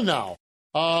 Come on now.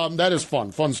 That is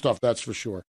fun stuff, that's for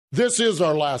sure. This is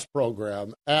our last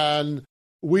program, and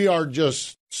we are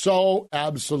just so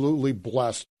absolutely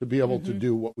blessed to be able to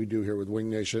do what we do here with Wing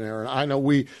Nation, Aaron. I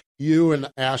know you and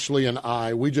Ashley and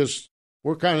I,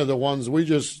 we're kind of the ones, we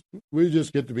just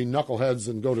get to be knuckleheads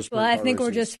and go to sprint car Well, I think races.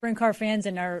 we're just sprint car fans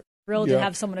and are thrilled to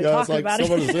have someone to talk about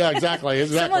it. Yeah, exactly.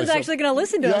 Someone's actually going to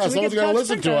listen to us. Yeah, someone's going to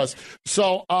listen to us.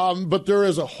 So, but there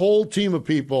is a whole team of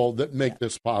people that make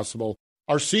this possible.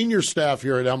 Our senior staff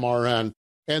here at MRN,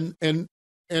 and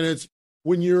it's,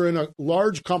 when you're in a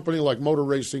large company like Motor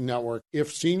Racing Network,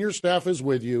 if senior staff is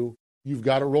with you, you've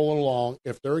got to roll along.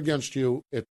 If they're against you,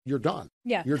 you're done.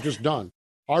 Yeah. You're just done.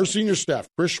 Our senior staff,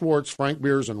 Chris Schwartz, Frank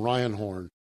Beers, and Ryan Horn,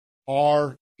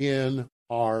 are in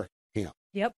our camp.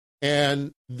 Yep.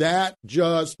 And that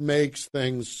just makes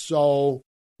things so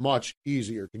much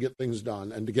easier to get things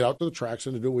done and to get out to the tracks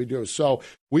and to do what we do. So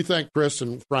we thank Chris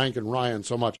and Frank and Ryan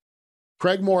so much.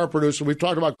 Craig Moore, our producer. We've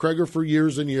talked about Craiger for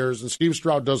years and years, and Steve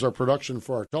Stroud does our production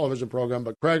for our television program,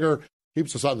 but Craiger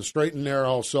keeps us on the straight and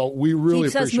narrow, so we really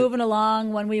keeps appreciate us moving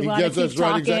along when we want to keep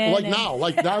talking. Exactly.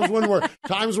 Like times when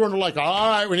we're like, all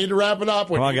right, we need to wrap it up.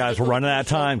 Come on, guys, we're running out of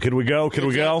time. Can we go? Can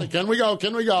we go? That's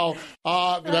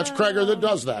Craiger that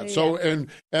does that. Yeah. So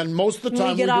and most of the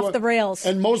time we get off the rails.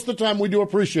 And most of the time we do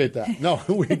appreciate that. No,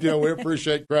 we do. We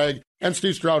appreciate Craig and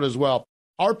Steve Stroud as well.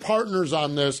 Our partners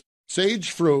on this: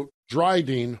 Sage Fruit,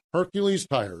 Dryden, Hercules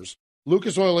Tires,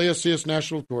 Lucas Oil ASCS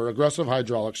National Tour, Aggressive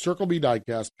Hydraulics, Circle B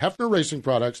Diecast, Hefner Racing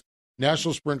Products,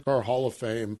 National Sprint Car Hall of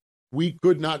Fame. We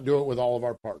could not do it with all of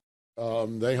our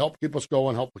partners. They help keep us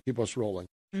going, help keep us rolling.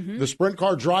 Mm-hmm. The sprint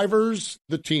car drivers,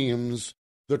 the teams,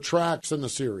 the tracks, and the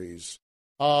series.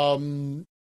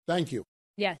 Thank you.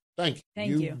 Yes. Thank you.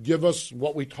 Thank you. Give us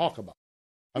what we talk about.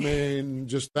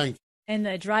 Just thank you. And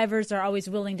the drivers are always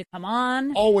willing to come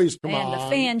on. Always come on. on. And the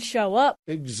fans show up.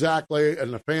 Exactly.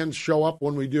 And the fans show up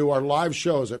when we do our live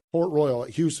shows at Port Royal,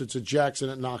 at Houston, at Jackson,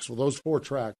 at Knoxville. Those 4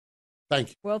 tracks. Thank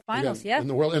you. World Finals, Again, in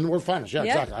the World Finals, yeah,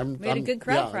 exactly. We had a good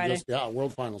crowd Friday.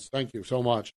 World Finals. Thank you so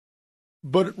much.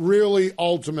 But really,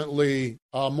 ultimately,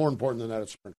 more important than that,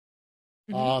 it's sprint.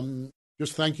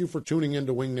 Just thank you for tuning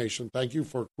into Wing Nation. Thank you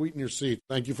for tweeting your seat.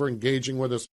 Thank you for engaging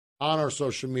with us on our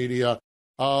social media.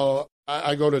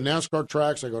 I go to NASCAR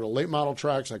tracks, I go to late model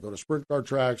tracks, I go to sprint car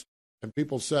tracks, and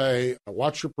people say, I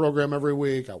watch your program every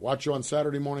week. I watch you on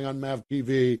Saturday morning on MAV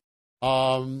TV.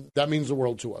 That means the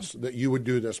world to us that you would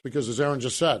do this because, as Aaron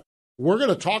just said, we're going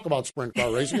to talk about sprint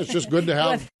car racing. It's just good to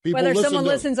have people whether listen someone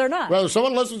listens or not. Whether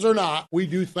someone listens or not, we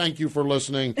do thank you for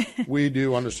listening. We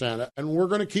do understand it. And we're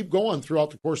going to keep going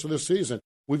throughout the course of this season.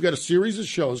 We've got a series of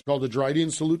shows called the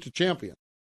Dryden Salute to Champion.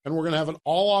 And we're going to have an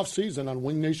all-off season on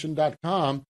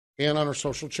wingnation.com and on our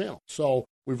social channel. So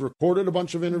we've recorded a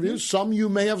bunch of interviews. Some you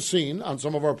may have seen on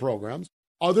some of our programs.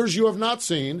 Others you have not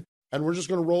seen. And we're just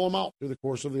going to roll them out through the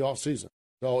course of the off season.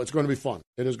 So it's going to be fun.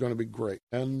 It is going to be great.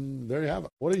 And there you have it.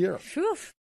 What a year. Whew.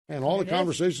 And all the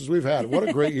conversations we've had. What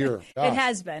a great year. It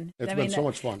has been. It's been so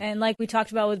much fun. And like we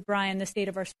talked about with Brian, the state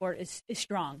of our sport is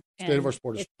strong. State of our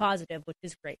sport is positive, which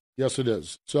is great. Yes, it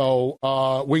is. So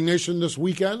Wing Nation this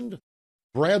weekend,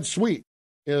 Brad Sweet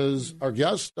is our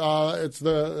guest. It's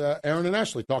the Aaron and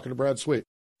Ashley talking to Brad Sweet.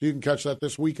 You can catch that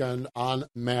this weekend on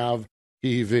MAV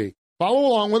TV. Follow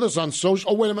along with us on social.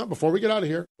 Oh, wait a minute. Before we get out of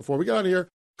here,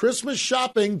 Christmas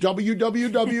shopping,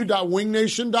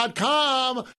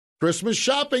 www.wingnation.com. Christmas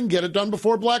shopping, get it done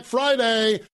before Black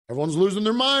Friday. Everyone's losing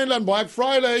their mind on Black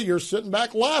Friday. You're sitting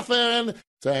back laughing,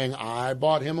 saying, I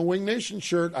bought him a Wing Nation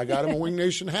shirt. I got him a Wing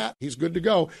Nation hat. He's good to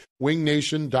go.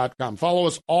 wingnation.com. Follow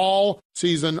us all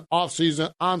season, off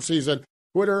season, on season,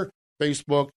 Twitter,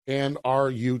 Facebook, and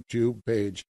our YouTube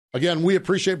page. Again, we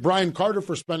appreciate Brian Carter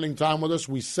for spending time with us.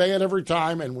 We say it every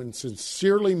time, and we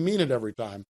sincerely mean it every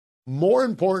time. More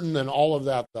important than all of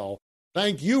that, though,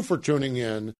 thank you for tuning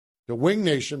in to Wing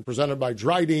Nation, presented by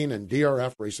Dryden and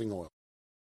DRF Racing Oil.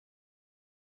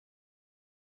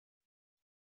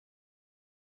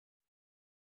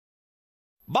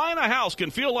 Buying a house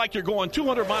can feel like you're going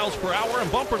 200 miles per hour in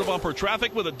bumper-to-bumper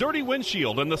traffic with a dirty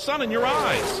windshield and the sun in your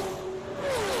eyes.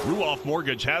 Ruoff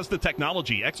Mortgage has the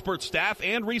technology, expert staff,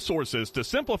 and resources to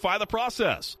simplify the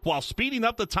process while speeding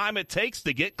up the time it takes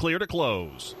to get clear to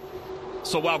close.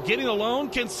 So while getting a loan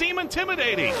can seem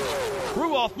intimidating,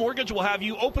 Ruoff Mortgage will have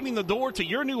you opening the door to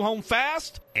your new home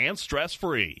fast and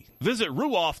stress-free. Visit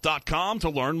Ruoff.com to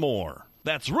learn more.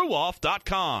 That's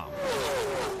Ruoff.com.